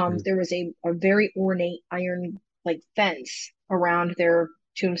 Mhm. There was a very ornate iron like fence around their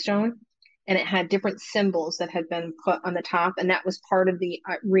tombstone, and it had different symbols that had been put on the top, and that was part of the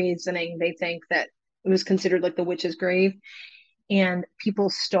reasoning they think that it was considered like the witch's grave, and people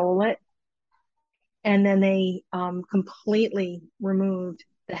stole it, and then they completely removed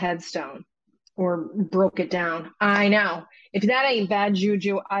the headstone or broke it down. I know. If that ain't bad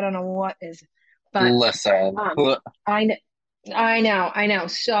juju, I don't know what is. But Listen, um, I I know.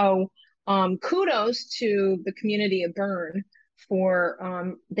 So kudos to the community of Bern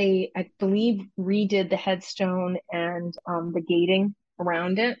for they, I believe, redid the headstone and the gating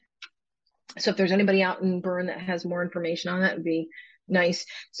around it. So if there's anybody out in Bern that has more information on that, would be nice.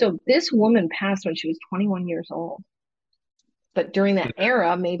 So this woman passed when she was 21 years old. But during that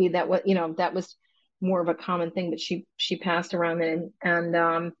era, maybe that was, that was more of a common thing, but she passed around then.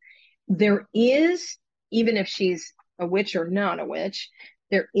 And there is, even if she's a witch or not a witch,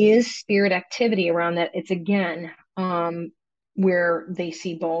 there is spirit activity around that. It's again where they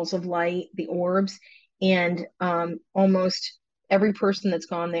see balls of light, the orbs, and almost every person that's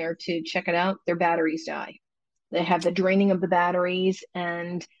gone there to check it out, their batteries die. They have the draining of the batteries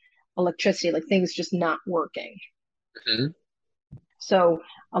and electricity, like things just not working. Mhm. So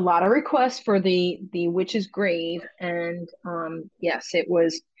a lot of requests for the witch's grave, and yes, it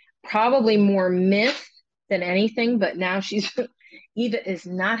was probably more myth than anything. But now she's Eva is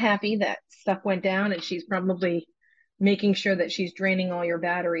not happy that stuff went down, and she's probably making sure that she's draining all your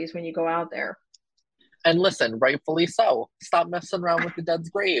batteries when you go out there. And listen, rightfully so. Stop messing around with the dead's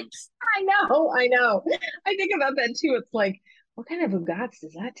graves. I know, I know. I think about that too. It's like, what kind of guts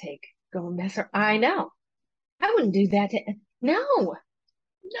does that take? Go and mess around. I know. I wouldn't do that to. No,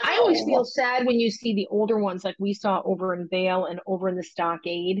 I always feel No. sad when you see the older ones, like we saw over in Vale and over in the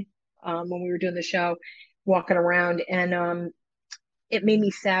Stockade, when we were doing the show, walking around, and it made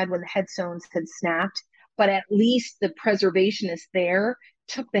me sad when the headstones had snapped. But at least the preservationists there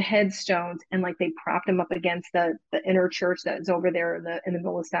took the headstones and like they propped them up against the inner church that's over there in the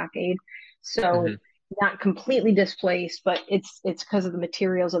middle of Stockade. So Mhm. not completely displaced, but it's because of the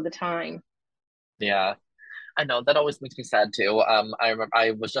materials of the time. Yeah. I know that always makes me sad too. I remember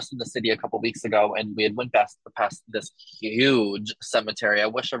I was just in the city a couple weeks ago, and we had went past this huge cemetery. I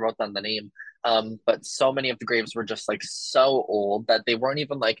wish I wrote down the name. But so many of the graves were just like so old that they weren't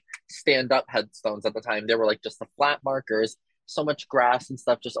even like stand up headstones at the time. They were like just the flat markers, so much grass and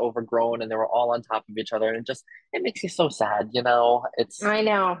stuff just overgrown, and they were all on top of each other. And it makes you so sad, you know? It's I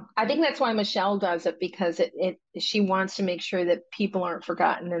know. I think that's why Michelle does it, because it she wants to make sure that people aren't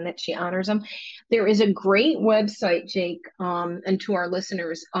forgotten and that she honors them. There is a great website, Jake, and to our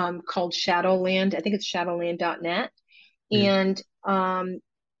listeners, called Shadowland. I think it's shadowland.net. mm, And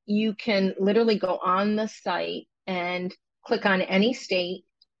you can literally go on the site and click on any state.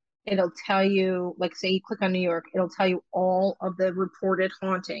 It'll tell you, like, say you click on New York, it'll tell you all of the reported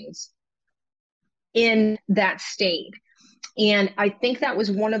hauntings in that state. And I think that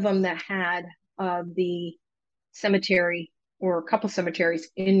was one of them that had the cemetery, or a couple cemeteries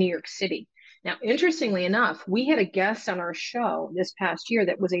in New York City. Now, interestingly enough, we had a guest on our show this past year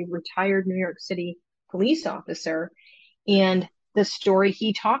that was a retired New York City police officer. And the story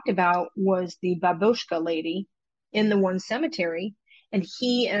he talked about was the babushka lady in the one cemetery. And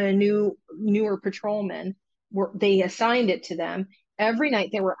he and a newer patrolman they assigned it to them. Every night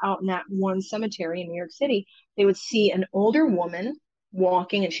they were out in that one cemetery in New York City, they would see an older woman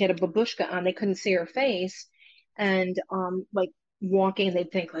walking, and she had a babushka on. They couldn't see her face, and like walking,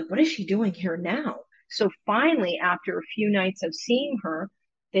 they'd think like, what is she doing here now? So finally, after a few nights of seeing her,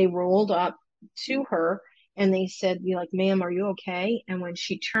 they rolled up to her and they said, "You like, ma'am, are you okay?" And when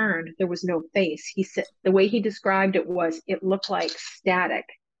she turned, there was no face. He said the way he described it was, it looked like static,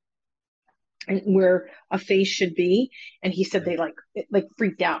 and where a face should be. And he said they like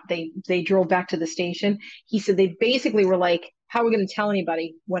freaked out. They drove back to the station. He said they basically were like, how are we going to tell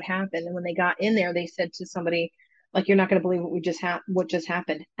anybody what happened? And when they got in there, they said to somebody, like, you're not going to believe what just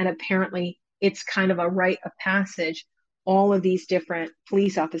happened. And apparently it's kind of a rite of passage. All of these different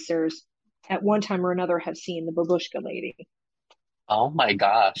police officers at one time or another have seen the babushka lady. oh my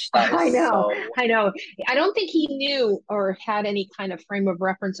gosh, that is I know, so. I know. I don't think he knew or had any kind of frame of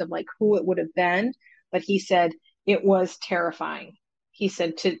reference of like who it would have been, but he said it was terrifying. He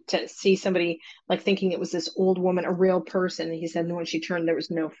said to see somebody like thinking it was this old woman, a real person. He said when she turned, there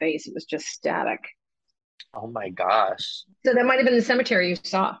was no face; it was just static. Oh my gosh. So that might have been the cemetery you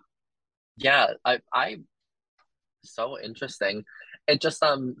saw. Yeah, I so interesting. it just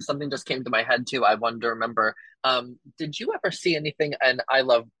something just came to my head too. I wanted to remember. Did you ever see anything? And I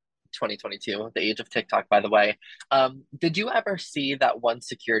love 2022, the age of TikTok, by the way. Did you ever see that one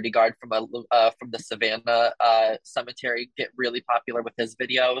security guard from the Savannah cemetery get really popular with his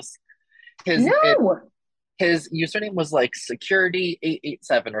videos? His it, No. his username was like security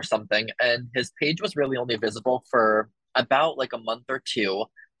 887 or something, and his page was really only visible for about like a month or two.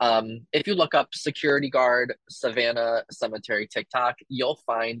 If you look up security guard Savannah Cemetery TikTok, you'll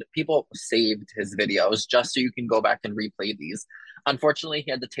find people saved his videos just so you can go back and replay these. Unfortunately, he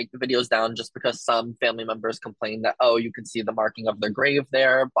had to take the videos down just because some family members complained that, oh, you can see the marking of their grave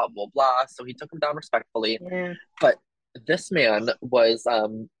there, blah, blah, blah. So he took them down respectfully. Yeah. But this man was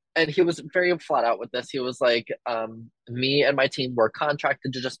and he was very flat out with this. He was like, me and my team were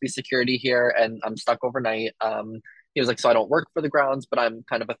contracted to just be security here, and I'm stuck overnight. He was like, so I don't work for the grounds, but I'm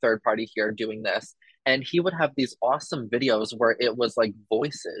kind of a third party here doing this. And he would have these awesome videos where it was like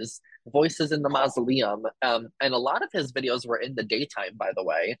voices in the mausoleum. And a lot of his videos were in the daytime, by the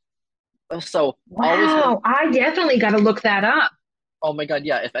way. So always when, Wow, I definitely got to look that up. oh my God,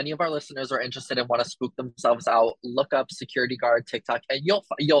 yeah. If any of our listeners are interested and want to spook themselves out, look up security guard TikTok and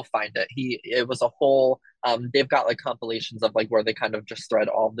you'll find it. It was a whole they've got like compilations of like where they kind of just thread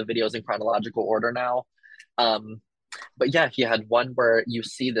all of the videos in chronological order now. Um but yeah, he had one where you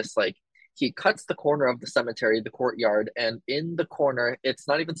see this like he cuts the corner of the cemetery, the courtyard, and in the corner, it's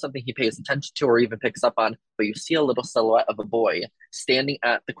not even something he pays attention to or even picks up on, but you see a little silhouette of a boy standing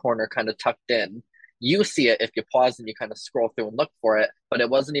at the corner, kind of tucked in. You see it if you pause and you kind of scroll through and look for it, but it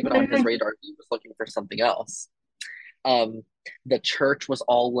wasn't even on his radar. He was looking for something else. Um, the church was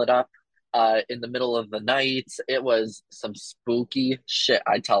all lit up in the middle of the night. It was some spooky shit,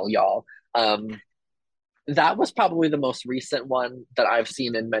 I tell y'all. That was probably the most recent one that I've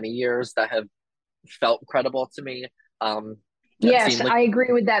seen in many years that have felt credible to me. That Yes, seemed like, I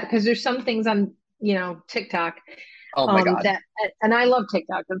agree with that because there's some things on, TikTok, oh my God. that, and I love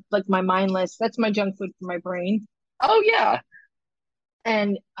TikTok. It's like my mindless. That's my junk food for my brain. Oh yeah.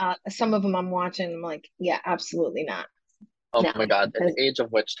 And some of them I'm watching. I'm like, yeah, absolutely not. Oh No, my God. In because the age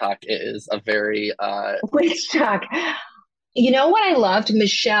of witch talk, it is a very witch talk. You know what I loved?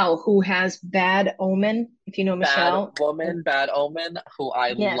 Michelle, who has Bad Omen. If you know bad Michelle. woman, bad omen, who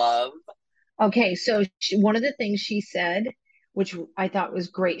I Yes. love. Okay, so one of the things she said, which I thought was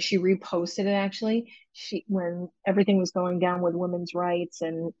great, she reposted it actually. She when everything was going down with women's rights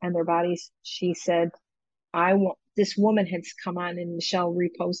and their bodies, she said, "I want this woman had come on and Michelle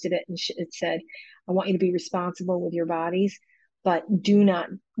reposted it and it said, I want you to be responsible with your bodies, but do not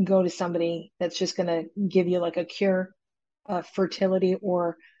go to somebody that's just going to give you like a cure, fertility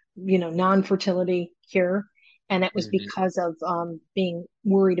or non-fertility cure." And it was Mhm. because of being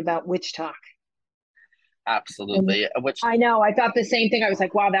worried about witch talk. And Absolutely. Which I know, I thought the same thing. I was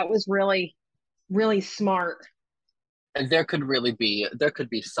like, wow, that was really, really smart. there could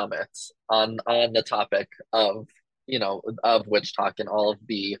be summits on the topic of of witch talk and all of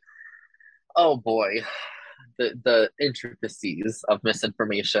the, oh boy, the intricacies of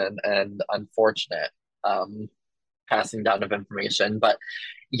misinformation and unfortunate um passing down of information. But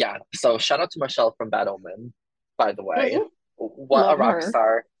yeah, so shout out to Michelle from Bad Omen, by the way. Mhm. What a Love rock her.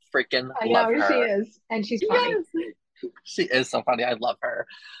 star. Freaking I love know she her. is. And she's funny. Yes. She is so funny. I love her.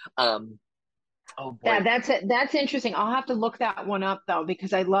 Um, oh Yeah, boy. that's it. That's interesting. I'll have to look that one up though,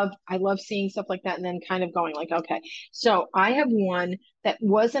 because I love seeing stuff like that and then kind of going like, okay. So I have one that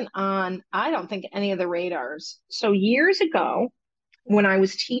wasn't on, I don't think, any of the radars. So years ago, when I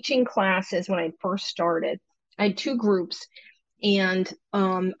was teaching classes when I first started, I had two groups and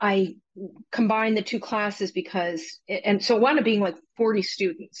I combined the two classes because and so it wound up being like 40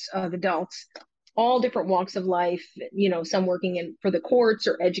 students of adults, all different walks of life, some working in for the courts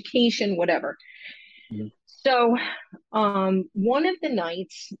or education, whatever. Mhm. So one of the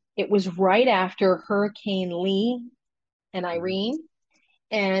nights, it was right after Hurricane Lee and Irene,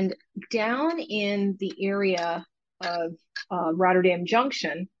 and down in the area of Rotterdam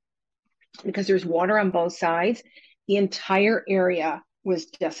Junction, because there's water on both sides, the entire area was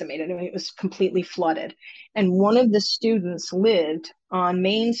decimated. I mean, it was completely flooded. And one of the students lived on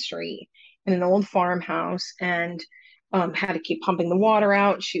Main Street in an old farmhouse and had to keep pumping the water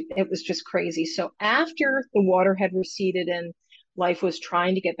out. It was just crazy. So after the water had receded and life was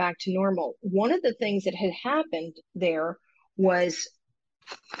trying to get back to normal, one of the things that had happened there was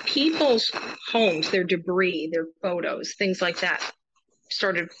people's homes, their debris, their photos, things like that,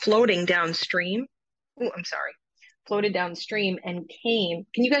 started floating downstream. Oh, I'm sorry. Floated downstream and came.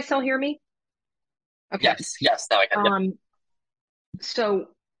 Can you guys still hear me? Okay. Yes, yes, now I can. Yep. So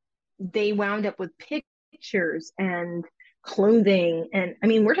they wound up with pictures and clothing. And I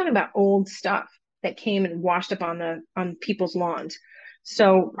mean, we're talking about old stuff that came and washed up on people's lawns.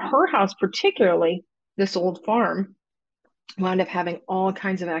 So her house, particularly this old farm, wound up having all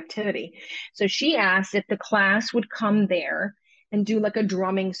kinds of activity. So she asked if the class would come there and do like a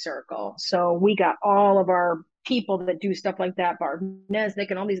drumming circle. So we got all of our people that do stuff like that, Barb Nesnick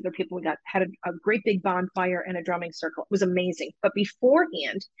and all these other people. We got had a great big bonfire and a drumming circle. It was amazing. But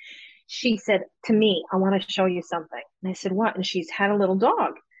beforehand, she said to me, I want to show you something. And I said, what? And she's had a little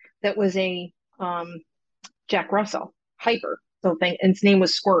dog that was a Jack Russell hyper little thing, and his name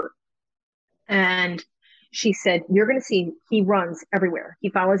was Squirt. And she said, you're going to see he runs everywhere. He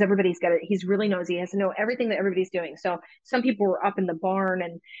follows everybody. He's really nosy. He has to know everything that everybody's doing. So some people were up in the barn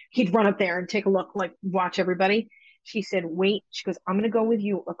and he'd run up there and take a look, like watch everybody. She said, wait, she goes, I'm going to go with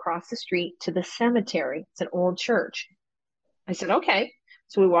you across the street to the cemetery. It's an old church. I said, okay.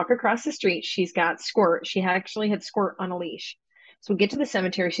 So we walk across the street. She's got Squirt. She actually had Squirt on a leash. So we get to the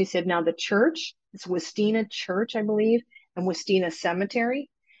cemetery. She said, now the church, it's Wistina Church, I believe, and Wistina Cemetery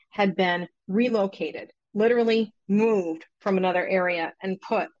had been relocated, literally moved from another area and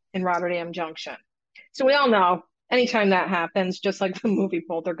put in Rotterdam Junction. So we all know anytime that happens, just like the movie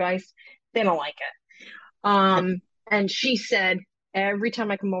Poltergeist, they don't like it. And she said, every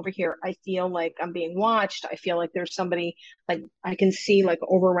time I come over here, I feel like I'm being watched. I feel like there's somebody, like I can see like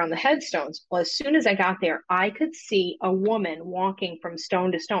over around the headstones. Well, as soon as I got there, I could see a woman walking from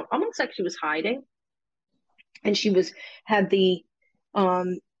stone to stone, almost like she was hiding. And she had the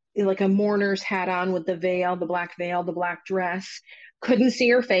like a mourner's hat on with the veil, the black dress. Couldn't see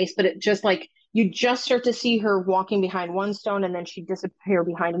her face, but it just like you just start to see her walking behind one stone and then she'd disappear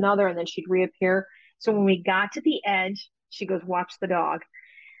behind another and then she'd reappear. So when we got to the edge, she goes, watch the dog.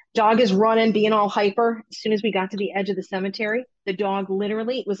 Dog is running, being all hyper. As soon as we got to the edge of the cemetery, the dog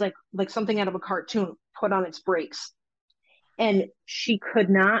literally, it was like something out of a cartoon, put on its brakes. And she could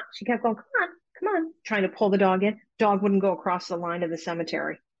not, she kept going, come on, trying to pull the dog in. Dog wouldn't go across the line of the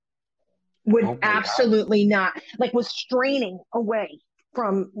cemetery. Would absolutely not, like was straining away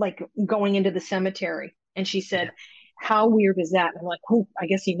from like going into the cemetery. And she said, how weird is that? And I'm like, oh, I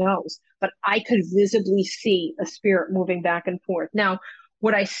guess he knows. But I could visibly see a spirit moving back and forth. Now,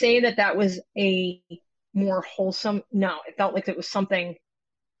 would I say that that was a more wholesome? No, it felt like it was something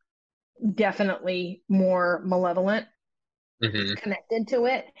definitely more malevolent connected to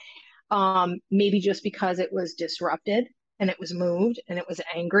it. Maybe just because it was disrupted and it was moved and it was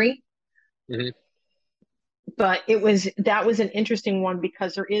angry. But that was an interesting one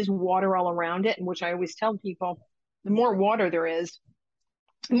because there is water all around it, and which I always tell people, the more water there is,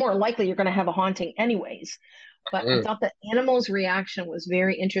 the more likely you're going to have a haunting anyways. But I thought the animal's reaction was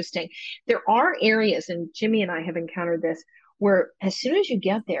very interesting. There are areas, and Jimmy and I have encountered this, where as soon as you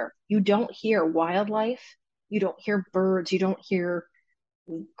get there, you don't hear wildlife, you don't hear birds, you don't hear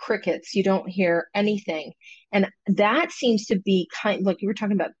crickets, you don't hear anything. And that seems to be kind of like you were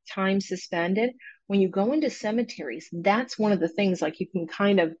talking about time suspended. When you go into cemeteries, that's one of the things like you can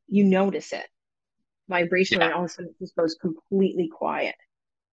kind of you notice it vibrationally, all of a sudden it just goes completely quiet.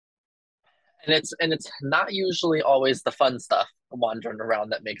 And it's not usually always the fun stuff wandering around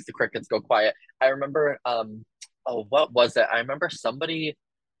that makes the crickets go quiet. I remember what was it? I remember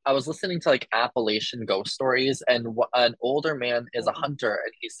I was listening to like Appalachian ghost stories, and an older man is a hunter,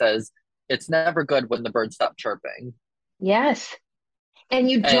 and he says it's never good when the birds stop chirping. Yes. And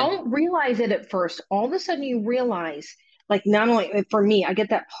you don't realize it at first. All of a sudden you realize, like not only for me, I get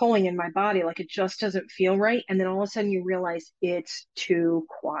that pulling in my body, like it just doesn't feel right. And then all of a sudden you realize it's too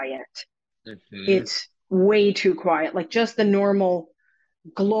quiet. It's way too quiet. Like just the normal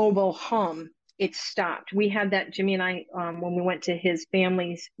global hum, it stopped. We had that, Jimmy and I, when we went to his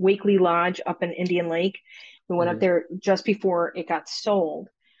family's Wakely Lodge up in Indian Lake. We went up there just before it got sold.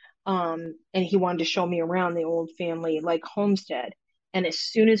 And he wanted to show me around the old family like homestead. And as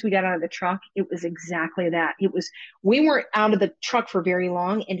soon as we got out of the truck, it was exactly that. We weren't out of the truck for very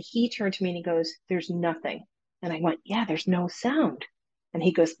long. And he turned to me and he goes, there's nothing. And I went, yeah, there's no sound. And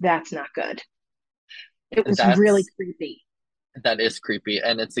he goes, that's not good. It was really creepy. That is creepy.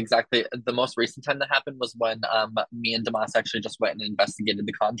 And it's exactly the most recent time that happened was when me and Damas actually just went and investigated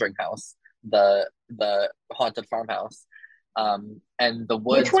the Conjuring house, the haunted farmhouse. And the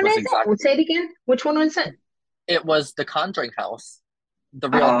woods. Which one is it? Say it again. Which one was it? It was the Conjuring house. The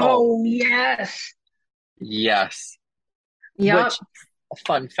real home. Oh, yes. Yes. Yeah. Which,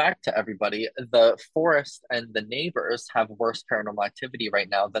 fun fact to everybody, the forest and the neighbors have worse paranormal activity right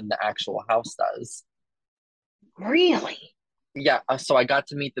now than the actual house does. Really? Yeah, so I got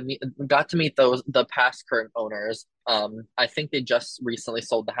to meet those the past current owners. I think they just recently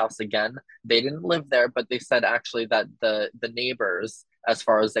sold the house again. They didn't live there, but they said actually that the neighbors, as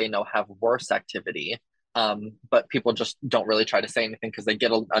far as they know, have worse activity. But people just don't really try to say anything because they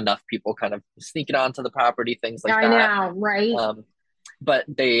get enough people kind of sneaking onto the property, things like I that. know, right? Um, but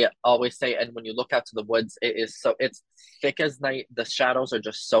they always say, and when you look out to the woods, it's thick as night. The shadows are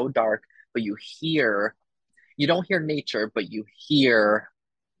just so dark, but you don't hear nature, but you hear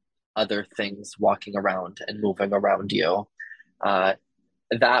other things walking around and moving around you. Uh,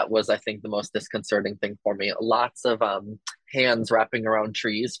 that was, I think, the most disconcerting thing for me. Lots of hands wrapping around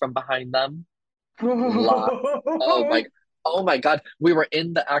trees from behind them. Lots. Oh my, oh my God. We were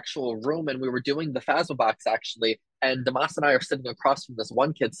in the actual room and we were doing the Phasma box actually. And Damas and I are sitting across from this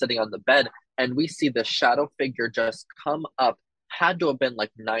one kid sitting on the bed, and we see this shadow figure just come up, had to have been like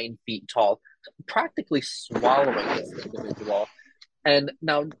 9 feet tall, practically swallowing this individual. And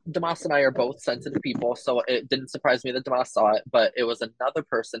now Damas and I are both sensitive people, so it didn't surprise me that Damas saw it, but it was another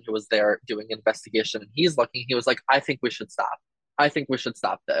person who was there doing an investigation, and he's looking, he was like, I think we should stop. I think we should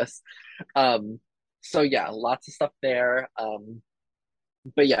stop this. Um, so yeah, lots of stuff there.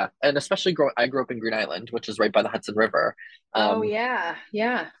 But yeah, and especially I grew up in Green Island, which is right by the Hudson River. Oh Um, yeah,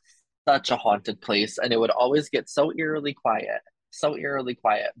 yeah. Such a haunted place, and it would always get so eerily quiet.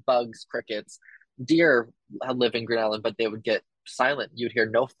 Bugs, crickets, deer live in Green Island, but they would get silent. You'd hear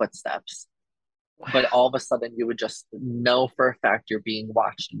no footsteps, but Wow. all of a sudden you would just know for a fact you're being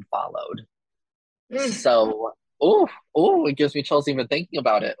watched and followed. Mm. So, oh, it gives me chills even thinking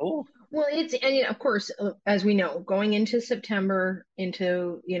about it. Oh, Well, it's and of course, as we know, going into September,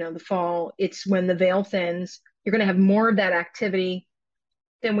 into the fall, it's when the veil thins. You're going to have more of that activity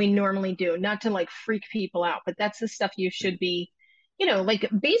than we normally do. Not to like freak people out, but that's the stuff you should be, like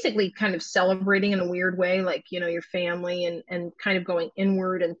basically kind of celebrating in a weird way, like your family and kind of going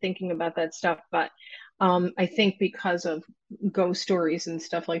inward and thinking about that stuff. But I think because of ghost stories and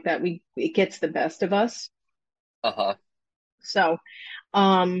stuff like that, we it gets the best of us. uh-huh. So.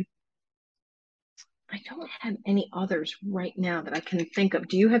 Um, I don't have any others right now that I can think of.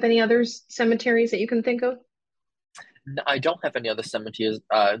 Do you have any others cemeteries that you can think of? I don't have any other cemeteries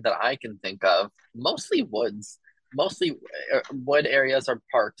that I can think of. Mostly woods, mostly wood areas or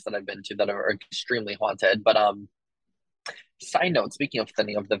parks that I've been to that are extremely haunted. But side note, speaking of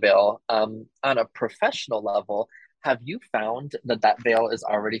thinning of the veil, on a professional level, have you found that that veil is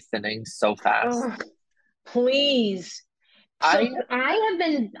already thinning so fast? Oh, please. So I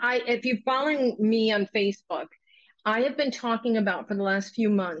I if you're following me on Facebook, I have been talking about for the last few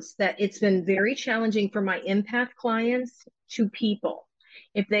months that it's been very challenging for my empath clients to people.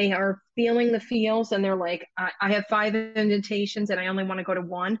 If they are feeling the feels and they're like, I have 5 invitations and I only want to go to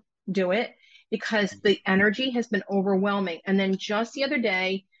one, do it because the energy has been overwhelming. And then just the other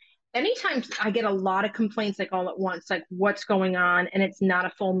day, anytime I get a lot of complaints like all at once, like what's going on, and it's not a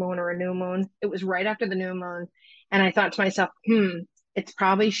full moon or a new moon. It was right after the new moon. And I thought to myself, it's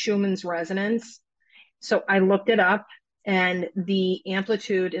probably Schumann's resonance. So I looked it up, and the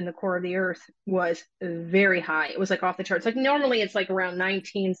amplitude in the core of the earth was very high. It was like off the charts. Like normally it's like around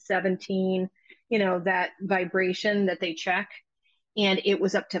 19, 17, that vibration that they check. And it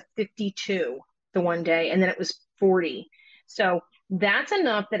was up to 52 the one day, and then it was 40. So that's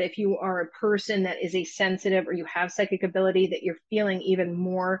enough that if you are a person that is a sensitive or you have psychic ability, that you're feeling even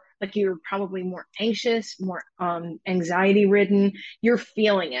more like you're probably more anxious, more anxiety ridden, you're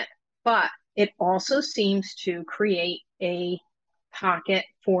feeling it. But it also seems to create a pocket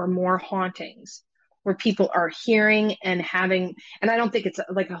for more hauntings where people are hearing and having, and I don't think it's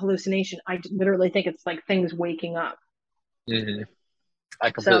like a hallucination. I literally think it's like things waking up. Mhm. I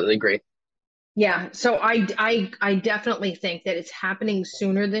So completely agree. yeah, so I definitely think that it's happening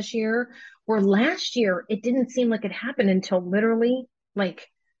sooner this year. Where last year it didn't seem like it happened until literally like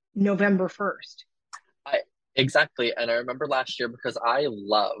November 1st. I exactly, and I remember last year because I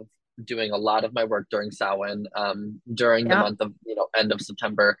love doing a lot of my work during Samhain, during the Yep. month of end of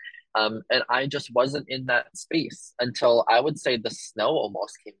September, and I just wasn't in that space until I would say the snow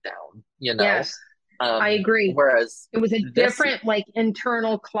almost came down, Yes, I agree. whereas It was a this different like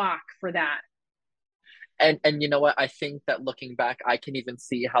internal clock for that. and you know what? I think that looking back, I can even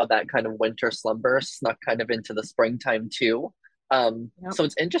see how that kind of winter slumber snuck kind of into the springtime too. Yep. So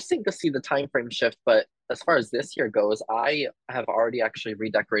it's interesting to see the time frame shift. But as far as this year goes, I have already actually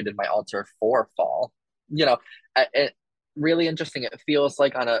redecorated my altar for fall. You know, it really interesting. It feels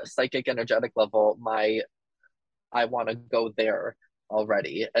like on a psychic energetic level, my I want to go there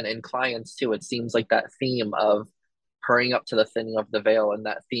already. And in clients too, it seems like that theme of hurrying up to the thinning of the veil and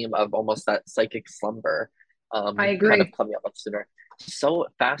that theme of almost that psychic slumber. I kind of agree. coming up much sooner. So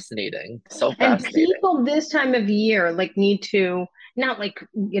fascinating. So And fascinating. people this time of year like need to not like,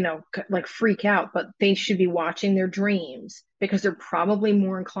 like freak out, but they should be watching their dreams because they're probably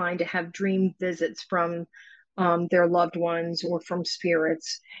more inclined to have dream visits from their loved ones or from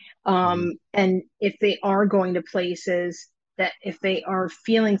spirits. Mhm. And if they are going to places, that if they are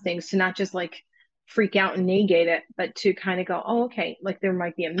feeling things, to not just like freak out and negate it, but to kind of go, oh, okay, like there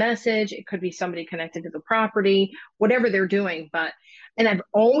might be a message. It could be somebody connected to the property, whatever they're doing. But and I've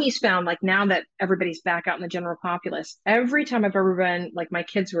always found like now that everybody's back out in the general populace, every time I've ever been, like my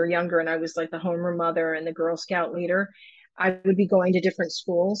kids were younger and I was like the homeroom mother and the Girl Scout leader, I would be going to different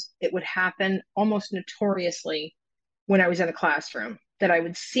schools. It would happen almost notoriously when I was in a classroom that I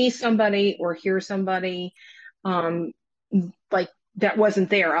would see somebody or hear somebody um, like that wasn't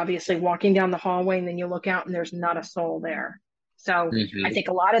there, obviously walking down the hallway, and then you look out and there's not a soul there. So I Hmm. think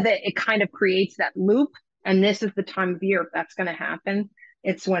a lot of it kind of creates that loop. And this is the time of year if that's going to happen.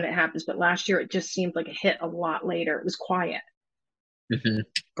 It's when it happens. But last year, it just seemed like it hit a lot later. It was quiet, Hmm.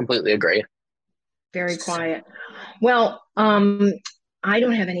 Completely agree. very quiet. Well, I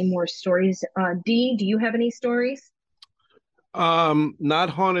don't have any more stories. Dee, do you have any stories? Not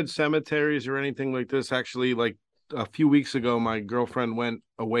haunted cemeteries or anything like this. Actually, like a few weeks ago, my girlfriend went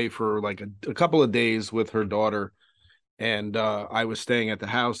away for like a couple of days with her daughter, and I was staying at the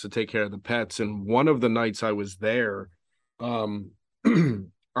house to take care of the pets. And one of the nights I was there, um,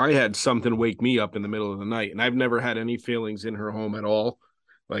 I had something wake me up in the middle of the night, and I've never had any feelings in her home at all,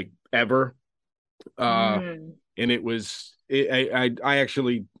 like ever. Uh, Mm. and I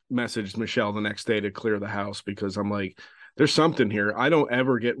actually messaged Michelle the next day to clear the house because I'm like, there's something here. I don't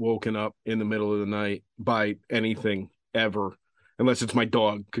ever get woken up in the middle of the night by anything ever, unless it's my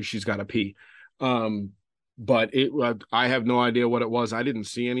dog because she's got to pee. Um, but I have no idea what it was. I didn't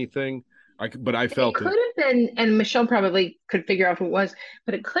see anything. But I It felt it. could have been, and Michelle probably could figure out who it was,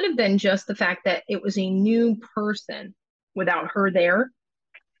 but it could have been just the fact that it was a new person without her there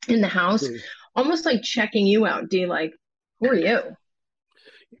in the house, almost like checking you out, D, like, who are you?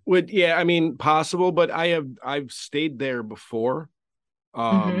 Would Yeah, I mean possible, but I've stayed there before. Um,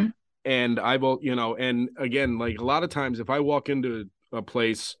 Mm-hmm. and and again, like a lot of times if I walk into a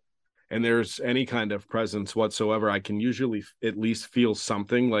place and there's any kind of presence whatsoever, I can usually at least feel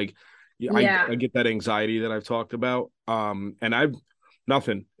something like yeah, Yeah. I get that anxiety that I've talked about. And I've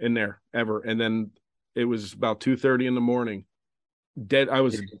nothing in there ever. And then it was about 2:30 in the morning. I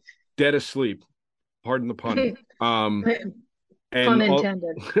was dead asleep, pardon the pun. Um, Pun and all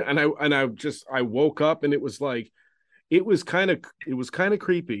intended. I woke up and it was kind of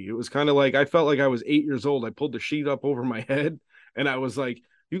creepy. It was kind of like I felt like I was 8 years old. I pulled the sheet up over my head and I was like,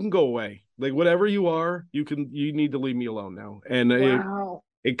 you can go away. Like whatever you are, you need to leave me alone now. And Wow.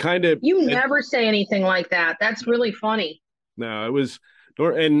 it kind of You never say anything like that. That's really funny. no, it was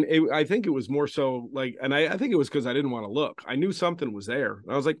I think it was more so like, and I think it was because I didn't want to look. I knew something was there.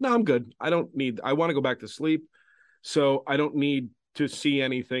 And I was like, no, I'm good. I want to go back to sleep. So I don't need to see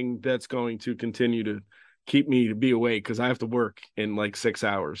anything that's going to continue to keep me to be awake because I have to work in like 6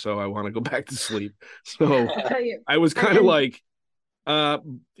 hours. So I want to go back to sleep. So I'll tell you. I was And kind of and like, uh,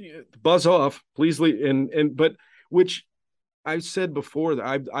 buzz off, please leave. But which I've said before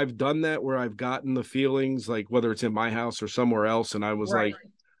that I've done that where I've gotten the feelings like whether it's in my house or somewhere else, and I was right. like,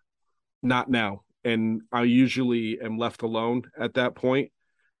 not now. And I usually am left alone at that point.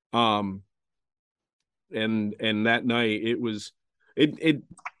 Um, and that night it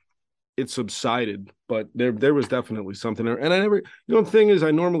it subsided, but there was definitely something there. And I never, the thing is,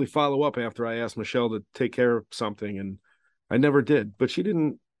 I normally follow up after I asked Michelle to take care of something, and I never did. But she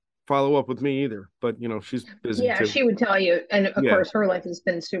didn't follow up with me either. But she's busy Yeah, too. she would tell you. And of Yeah. course, her life has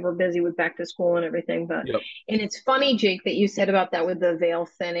been super busy with back to school and everything. Yep. And it's funny, Jake, that you said about that with the veil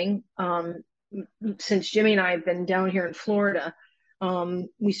thinning. Since Jimmy and I have been down here in Florida,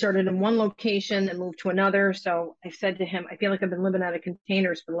 we started in one location and moved to another. So I said to him, I feel like I've been living out of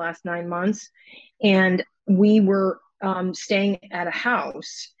containers for the last 9 months. And we were staying at a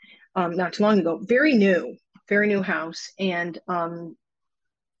house not too long ago, very new house. And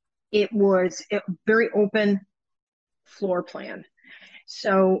it was a very open floor plan.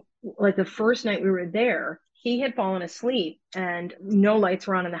 So, like the first night we were there, he had fallen asleep and no lights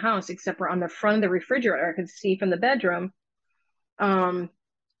were on in the house except for on the front of the refrigerator. I could see from the bedroom, um,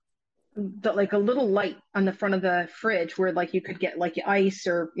 like a little light on the front of the fridge where like you could get like ice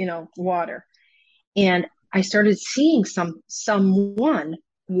or water. And I started seeing someone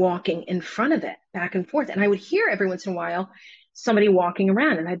walking in front of it back and forth, and I would hear every once in a while somebody walking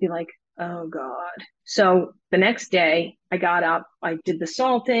around, and I'd be like, oh god. So the next day I got up, I did the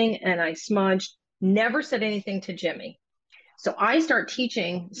salting, and I smudged, never said anything to Jimmy. So I start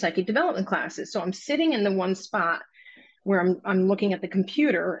teaching psychic development classes. So I'm sitting in the one spot where I'm looking at the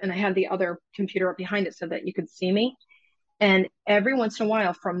computer, and I have the other computer up behind it so that you could see me. And every once in a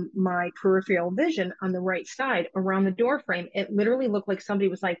while, from my peripheral vision on the right side around the door frame, it literally looked like somebody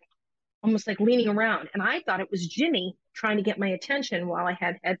was like almost like leaning around. And I thought it was Jimmy trying to get my attention while I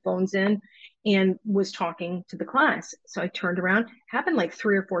had headphones in and was talking to the class. So I turned around, happened like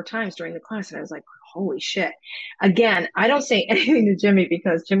 3 or 4 times during the class. And I was like, holy shit. Again, I don't say anything to Jimmy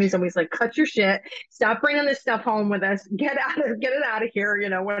because Jimmy's always like, cut your shit, stop bringing this stuff home with us, get it out of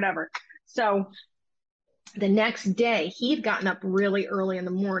here, whatever. So the next day he'd gotten up really early in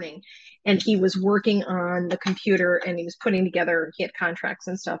the morning and he was working on the computer and he was putting together, he had contracts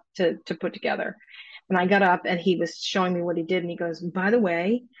and stuff to put together. And I got up and he was showing me what he did. And he goes, by the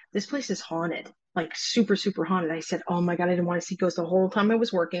way, this place is haunted, like super, super haunted. I said, oh my God, I didn't want to see ghosts. The whole time I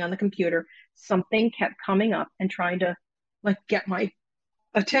was working on the computer, something kept coming up and trying to like get my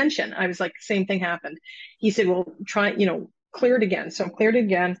attention. I was like, same thing happened. He said, well, try, clear it again. So I cleared it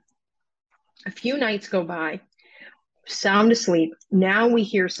again. A few nights go by, sound asleep. Now we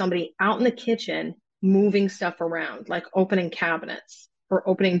hear somebody out in the kitchen moving stuff around, like opening cabinets or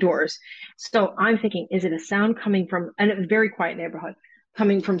opening doors. So I'm thinking, is it a sound coming from, and it was a very quiet neighborhood,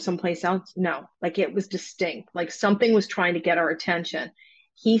 coming from someplace else? No, like it was distinct, like something was trying to get our attention.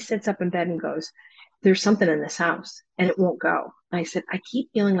 He sits up in bed and goes, there's something in this house and it won't go. I said, I keep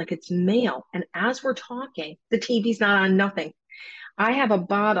feeling like it's male. And as we're talking, the TV's not on, nothing. I have a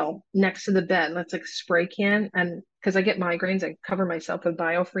bottle next to the bed that's like a spray can, and because I get migraines, I cover myself with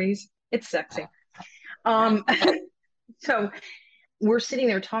biofreeze. It's sexy. Um, so we're sitting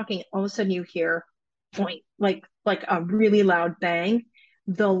there talking. All of a sudden, you hear point, like a really loud bang.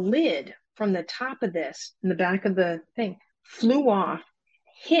 The lid from the top of this, in the back of the thing, flew off,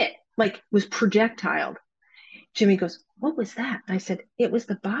 hit, like was projectiled. Jimmy goes, what was that? I said, it was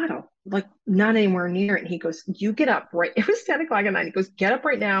the bottle, like not anywhere near it. And he goes, you get up right. It was 10 o'clock at night. He goes, get up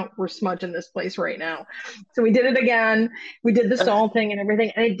right now. We're smudging this place right now. So we did it again. We did the salting and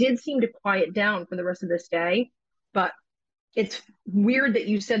everything. And it did seem to quiet down for the rest of this day. But it's weird that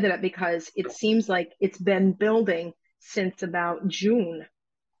you said that because it seems like it's been building since about June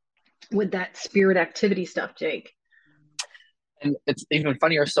with that spirit activity stuff, Jake. And it's even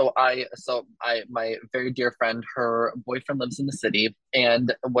funnier. My very dear friend, her boyfriend lives in the city.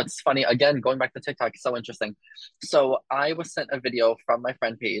 And what's funny, again, going back to TikTok, so interesting. So I was sent a video from my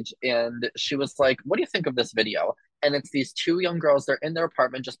friend page, and she was like, what do you think of this video? And it's these two young girls, they're in their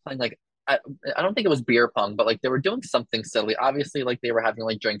apartment just playing like, I don't think it was beer pong, but like they were doing something silly. Obviously, like they were having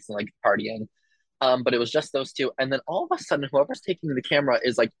like drinks and like partying. But it was just those two. And then all of a sudden, whoever's taking the camera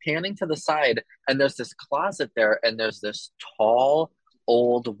is like panning to the side, and there's this closet there, and there's this tall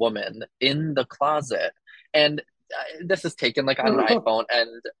old woman in the closet. And this is taken like on an iPhone, and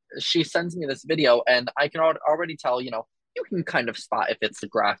she sends me this video, and I can already tell, you can kind of spot if it's the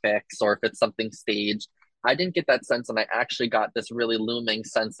graphics or if it's something staged. I didn't get that sense, and I actually got this really looming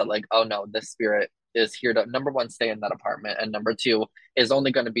sense that like, oh no, this spirit is here to, number one, stay in that apartment, and number two, is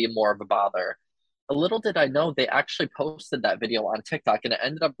only going to be more of a bother. Little did I know they actually posted that video on TikTok, and it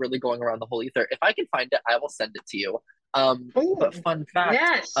ended up really going around the whole ether. If I can find it, I will send it to you. But fun fact,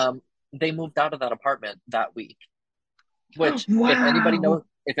 yes. They moved out of that apartment that week. Which, wow.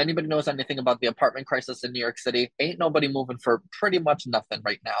 if anybody knows anything about the apartment crisis in New York City, ain't nobody moving for pretty much nothing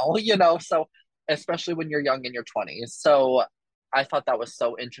right now. So especially when you're young in your 20s. So I thought that was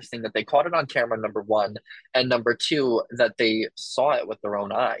so interesting that they caught it on camera, number one, and number two, that they saw it with their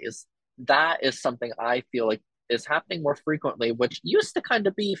own eyes. That is something I feel like is happening more frequently, which used to kind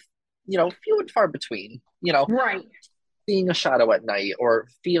of be, few and far between, right. Seeing a shadow at night or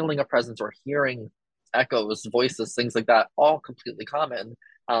feeling a presence or hearing echoes, voices, things like that, all completely common.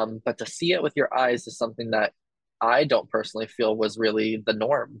 But to see it with your eyes is something that I don't personally feel was really the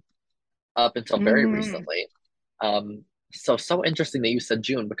norm up until very recently. So interesting that you said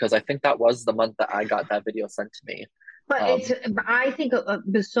June, because I think that was the month that I got that video sent to me. But I think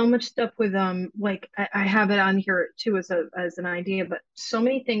there's so much stuff with like I have it on here too as an idea, but so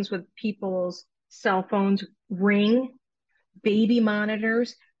many things with people's cell phones, Ring, baby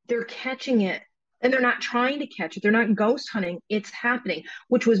monitors, they're catching it, and they're not trying to catch it. They're not ghost hunting. It's happening,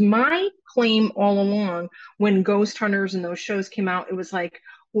 which was my claim all along when Ghost Hunters and those shows came out. It was like,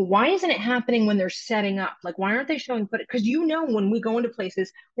 well, why isn't it happening when they're setting up? Like, why aren't they showing footage? Because when we go into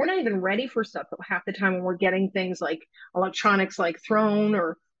places, we're not even ready for stuff half the time when we're getting things like electronics like thrown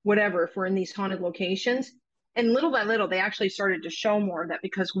or whatever if we're in these haunted locations. And little by little, they actually started to show more of that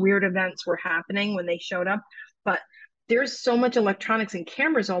because weird events were happening when they showed up. But there's so much electronics and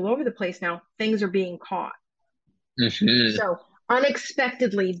cameras all over the place now, things are being caught. Mm-hmm. So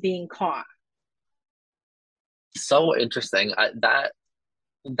unexpectedly being caught. So interesting. That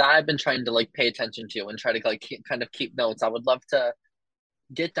I've been trying to like pay attention to and try to like kind of keep notes. I would love to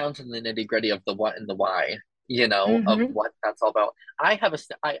get down to the nitty gritty of the what and the why, of Mm-hmm. what that's all about.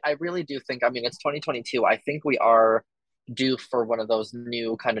 I really do think, I mean, it's 2022. I think we are due for one of those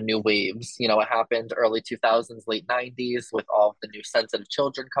new waves. It happened early 2000s, late 90s with all of the new sensitive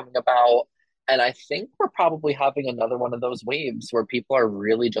children coming about. And I think we're probably having another one of those waves where people are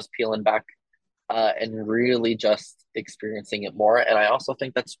really just peeling back and really just experiencing it more. And I also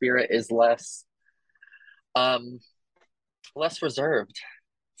think that spirit is um, less reserved,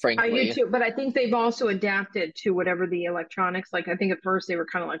 I do frankly. too, but I think they've also adapted to whatever the electronics. Like I think at first they were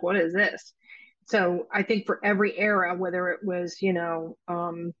kind of like, "What is this?" So I think for every era, whether it was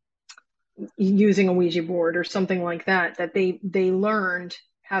using a Ouija board or something like that, that they learned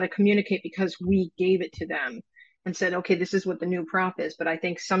how to communicate because we gave it to them and said, "Okay, this is what the new prop is." But I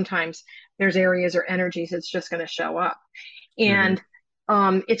think sometimes there's areas or energies it's just going to show up. Hmm. And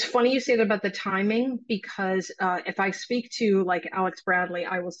it's funny you say that about the timing because if I speak to like Alex Bradley,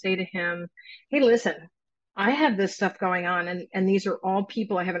 I will say to him, "Hey, listen, I have this stuff going on, and these are all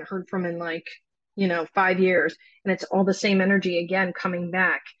people I haven't heard from in like 5 years, and it's all the same energy again coming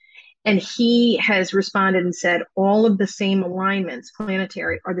back." And he has responded and said all of the same alignments,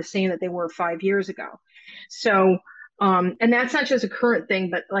 planetary, are the same that they were 5 years ago. So, and that's not just a current thing,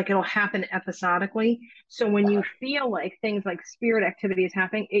 but like it'll happen episodically. So when you feel like things like spirit activity is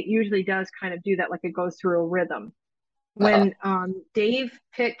happening, it usually does kind of do that, like it goes through a rhythm. Uh-huh. When Dave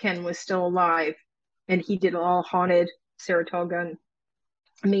Pitkin was still alive and he did all haunted Saratoga and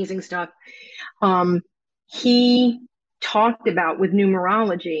amazing stuff, um, he talked about with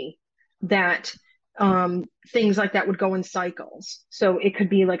numerology that things like that would go in cycles. So it could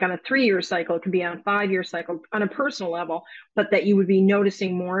be like on a 3 year cycle, it could be on a 5 year cycle on a personal level, but that you would be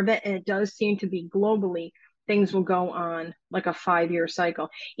noticing more of it. And it does seem to be globally, things will go on like a 5 year cycle.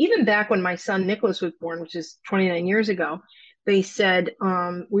 Even back when my son Nicholas was born, which is 29 years ago, they said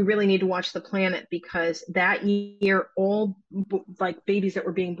we really need to watch the planet because that year all like babies that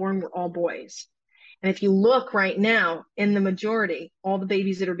were being born were all boys. And if you look right now, in the majority, all the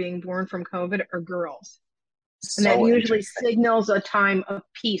babies that are being born from COVID are girls. And that So usually interesting. signals a time of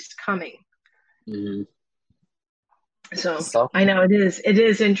peace coming. Mhm. So So, I know it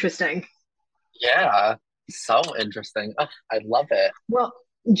is interesting. yeah, so interesting. Oh, I love it. Well,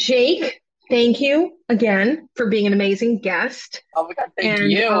 Jake, thank you again for being an amazing guest. Oh my God, thank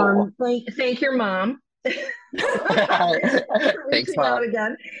And you. thank your mom for Thanks, reaching out Mom.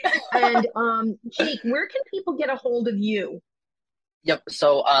 again. And Jake, where can people get a hold of you? Yep.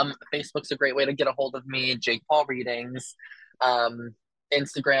 So, Facebook's a great way to get a hold of me, Jake Paul Readings. Um,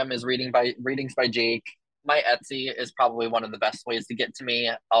 Instagram is Readings by Jake. My Etsy is probably one of the best ways to get to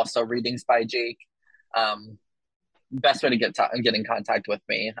me. Also, Readings by Jake. Um, Best way to get in contact with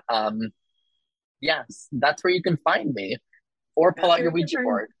me. Yes, that's where you can find me, or pull That's out where your you can Ouija find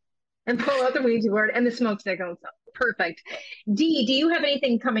board. and pull out the Ouija board and the smoke stick also. Perfect. Dee, do you have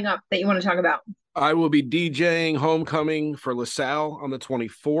anything coming up that you want to talk about? I will be DJing Homecoming for LaSalle on the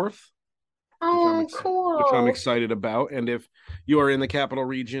 24th, Oh, which I'm cool. excited about. And if you are in the capital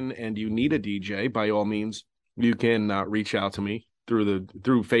region and you need a DJ, by all means, you can reach out to me through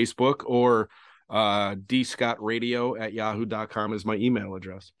Facebook or dscottradio@yahoo.com is my email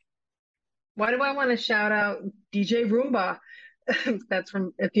address. Why do I want to shout out DJ Roomba? That's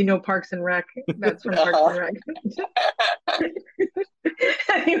from, if you know Parks and Rec, that's from Parks Uh-huh. and Rec.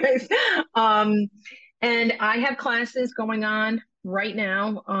 Anyways, um, and I have classes going on right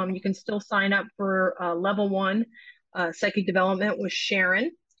now. You can still sign up for level one psychic development with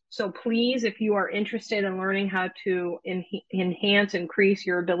Sharon. So please, if you are interested in learning how to enhance, increase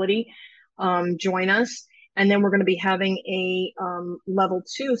your ability, join us. And then we're going to be having a level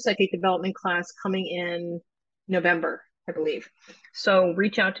two psychic development class coming in November, I believe. So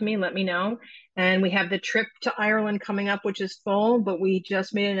reach out to me, let me know. And we have the trip to Ireland coming up, which is full, but we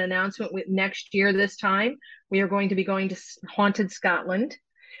just made an announcement with next year this time. We are going to be going to Haunted Scotland.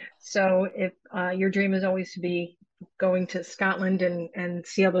 So if your dream is always to be going to Scotland and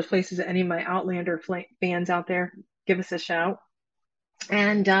see all those places, any of my Outlander fans out there, give us a shout.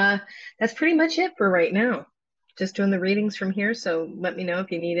 And that's pretty much it for right now. Just doing the readings from here. So let me know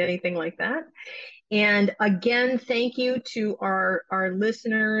if you need anything like that. And again, thank you to our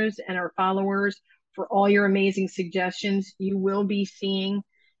listeners and our followers for all your amazing suggestions. You will be seeing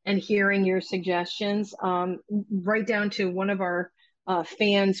and hearing your suggestions, right down to one of our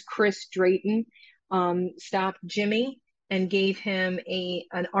fans, Chris Drayton. stopped Jimmy and gave him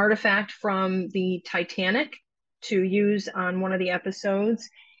an artifact from the Titanic to use on one of the episodes.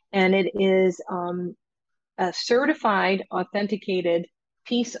 And it is a certified, authenticated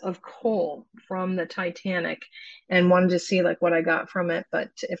piece of coal from the Titanic, and wanted to see like what I got from it. But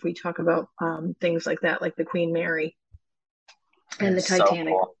if we talk about things like that, like the Queen Mary and the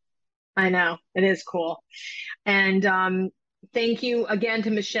Titanic, so cool. I know it is cool. And thank you again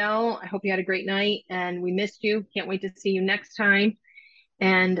to Michelle. I hope you had a great night, and we missed you. Can't wait to see you next time.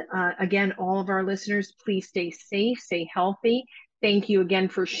 And again, all of our listeners, please stay safe, stay healthy. Thank you again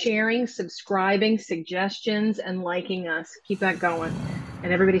for sharing, subscribing, suggestions, and liking us. Keep that going.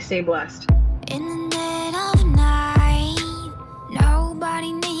 And everybody stay blessed. In the dead of night,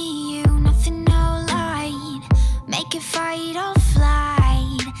 nobody near you, nothing, no light. Make it fight or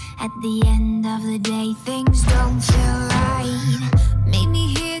flight. At the end of the day, things don't feel right. Meet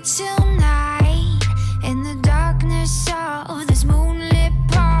me here tonight, in the darkness of this moonlit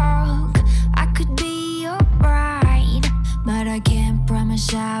park. I could be your bride, but I can't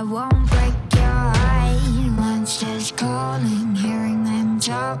promise I won't break your heart. Monsters calling, hearing them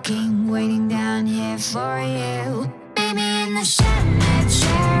talking, waiting down here for you. Baby in the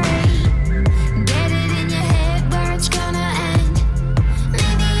cemetery, get it in your head where it's gonna end.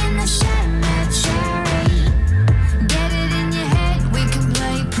 Maybe in the cemetery, get it in your head. We can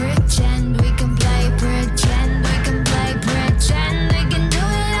play pretend, we can play pretend, we can play pretend. We can do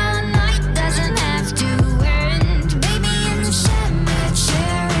it all night, doesn't have to end. Baby in the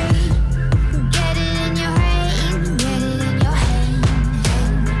cemetery, get it in your head, get it in your head.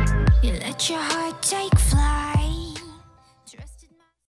 You let your heart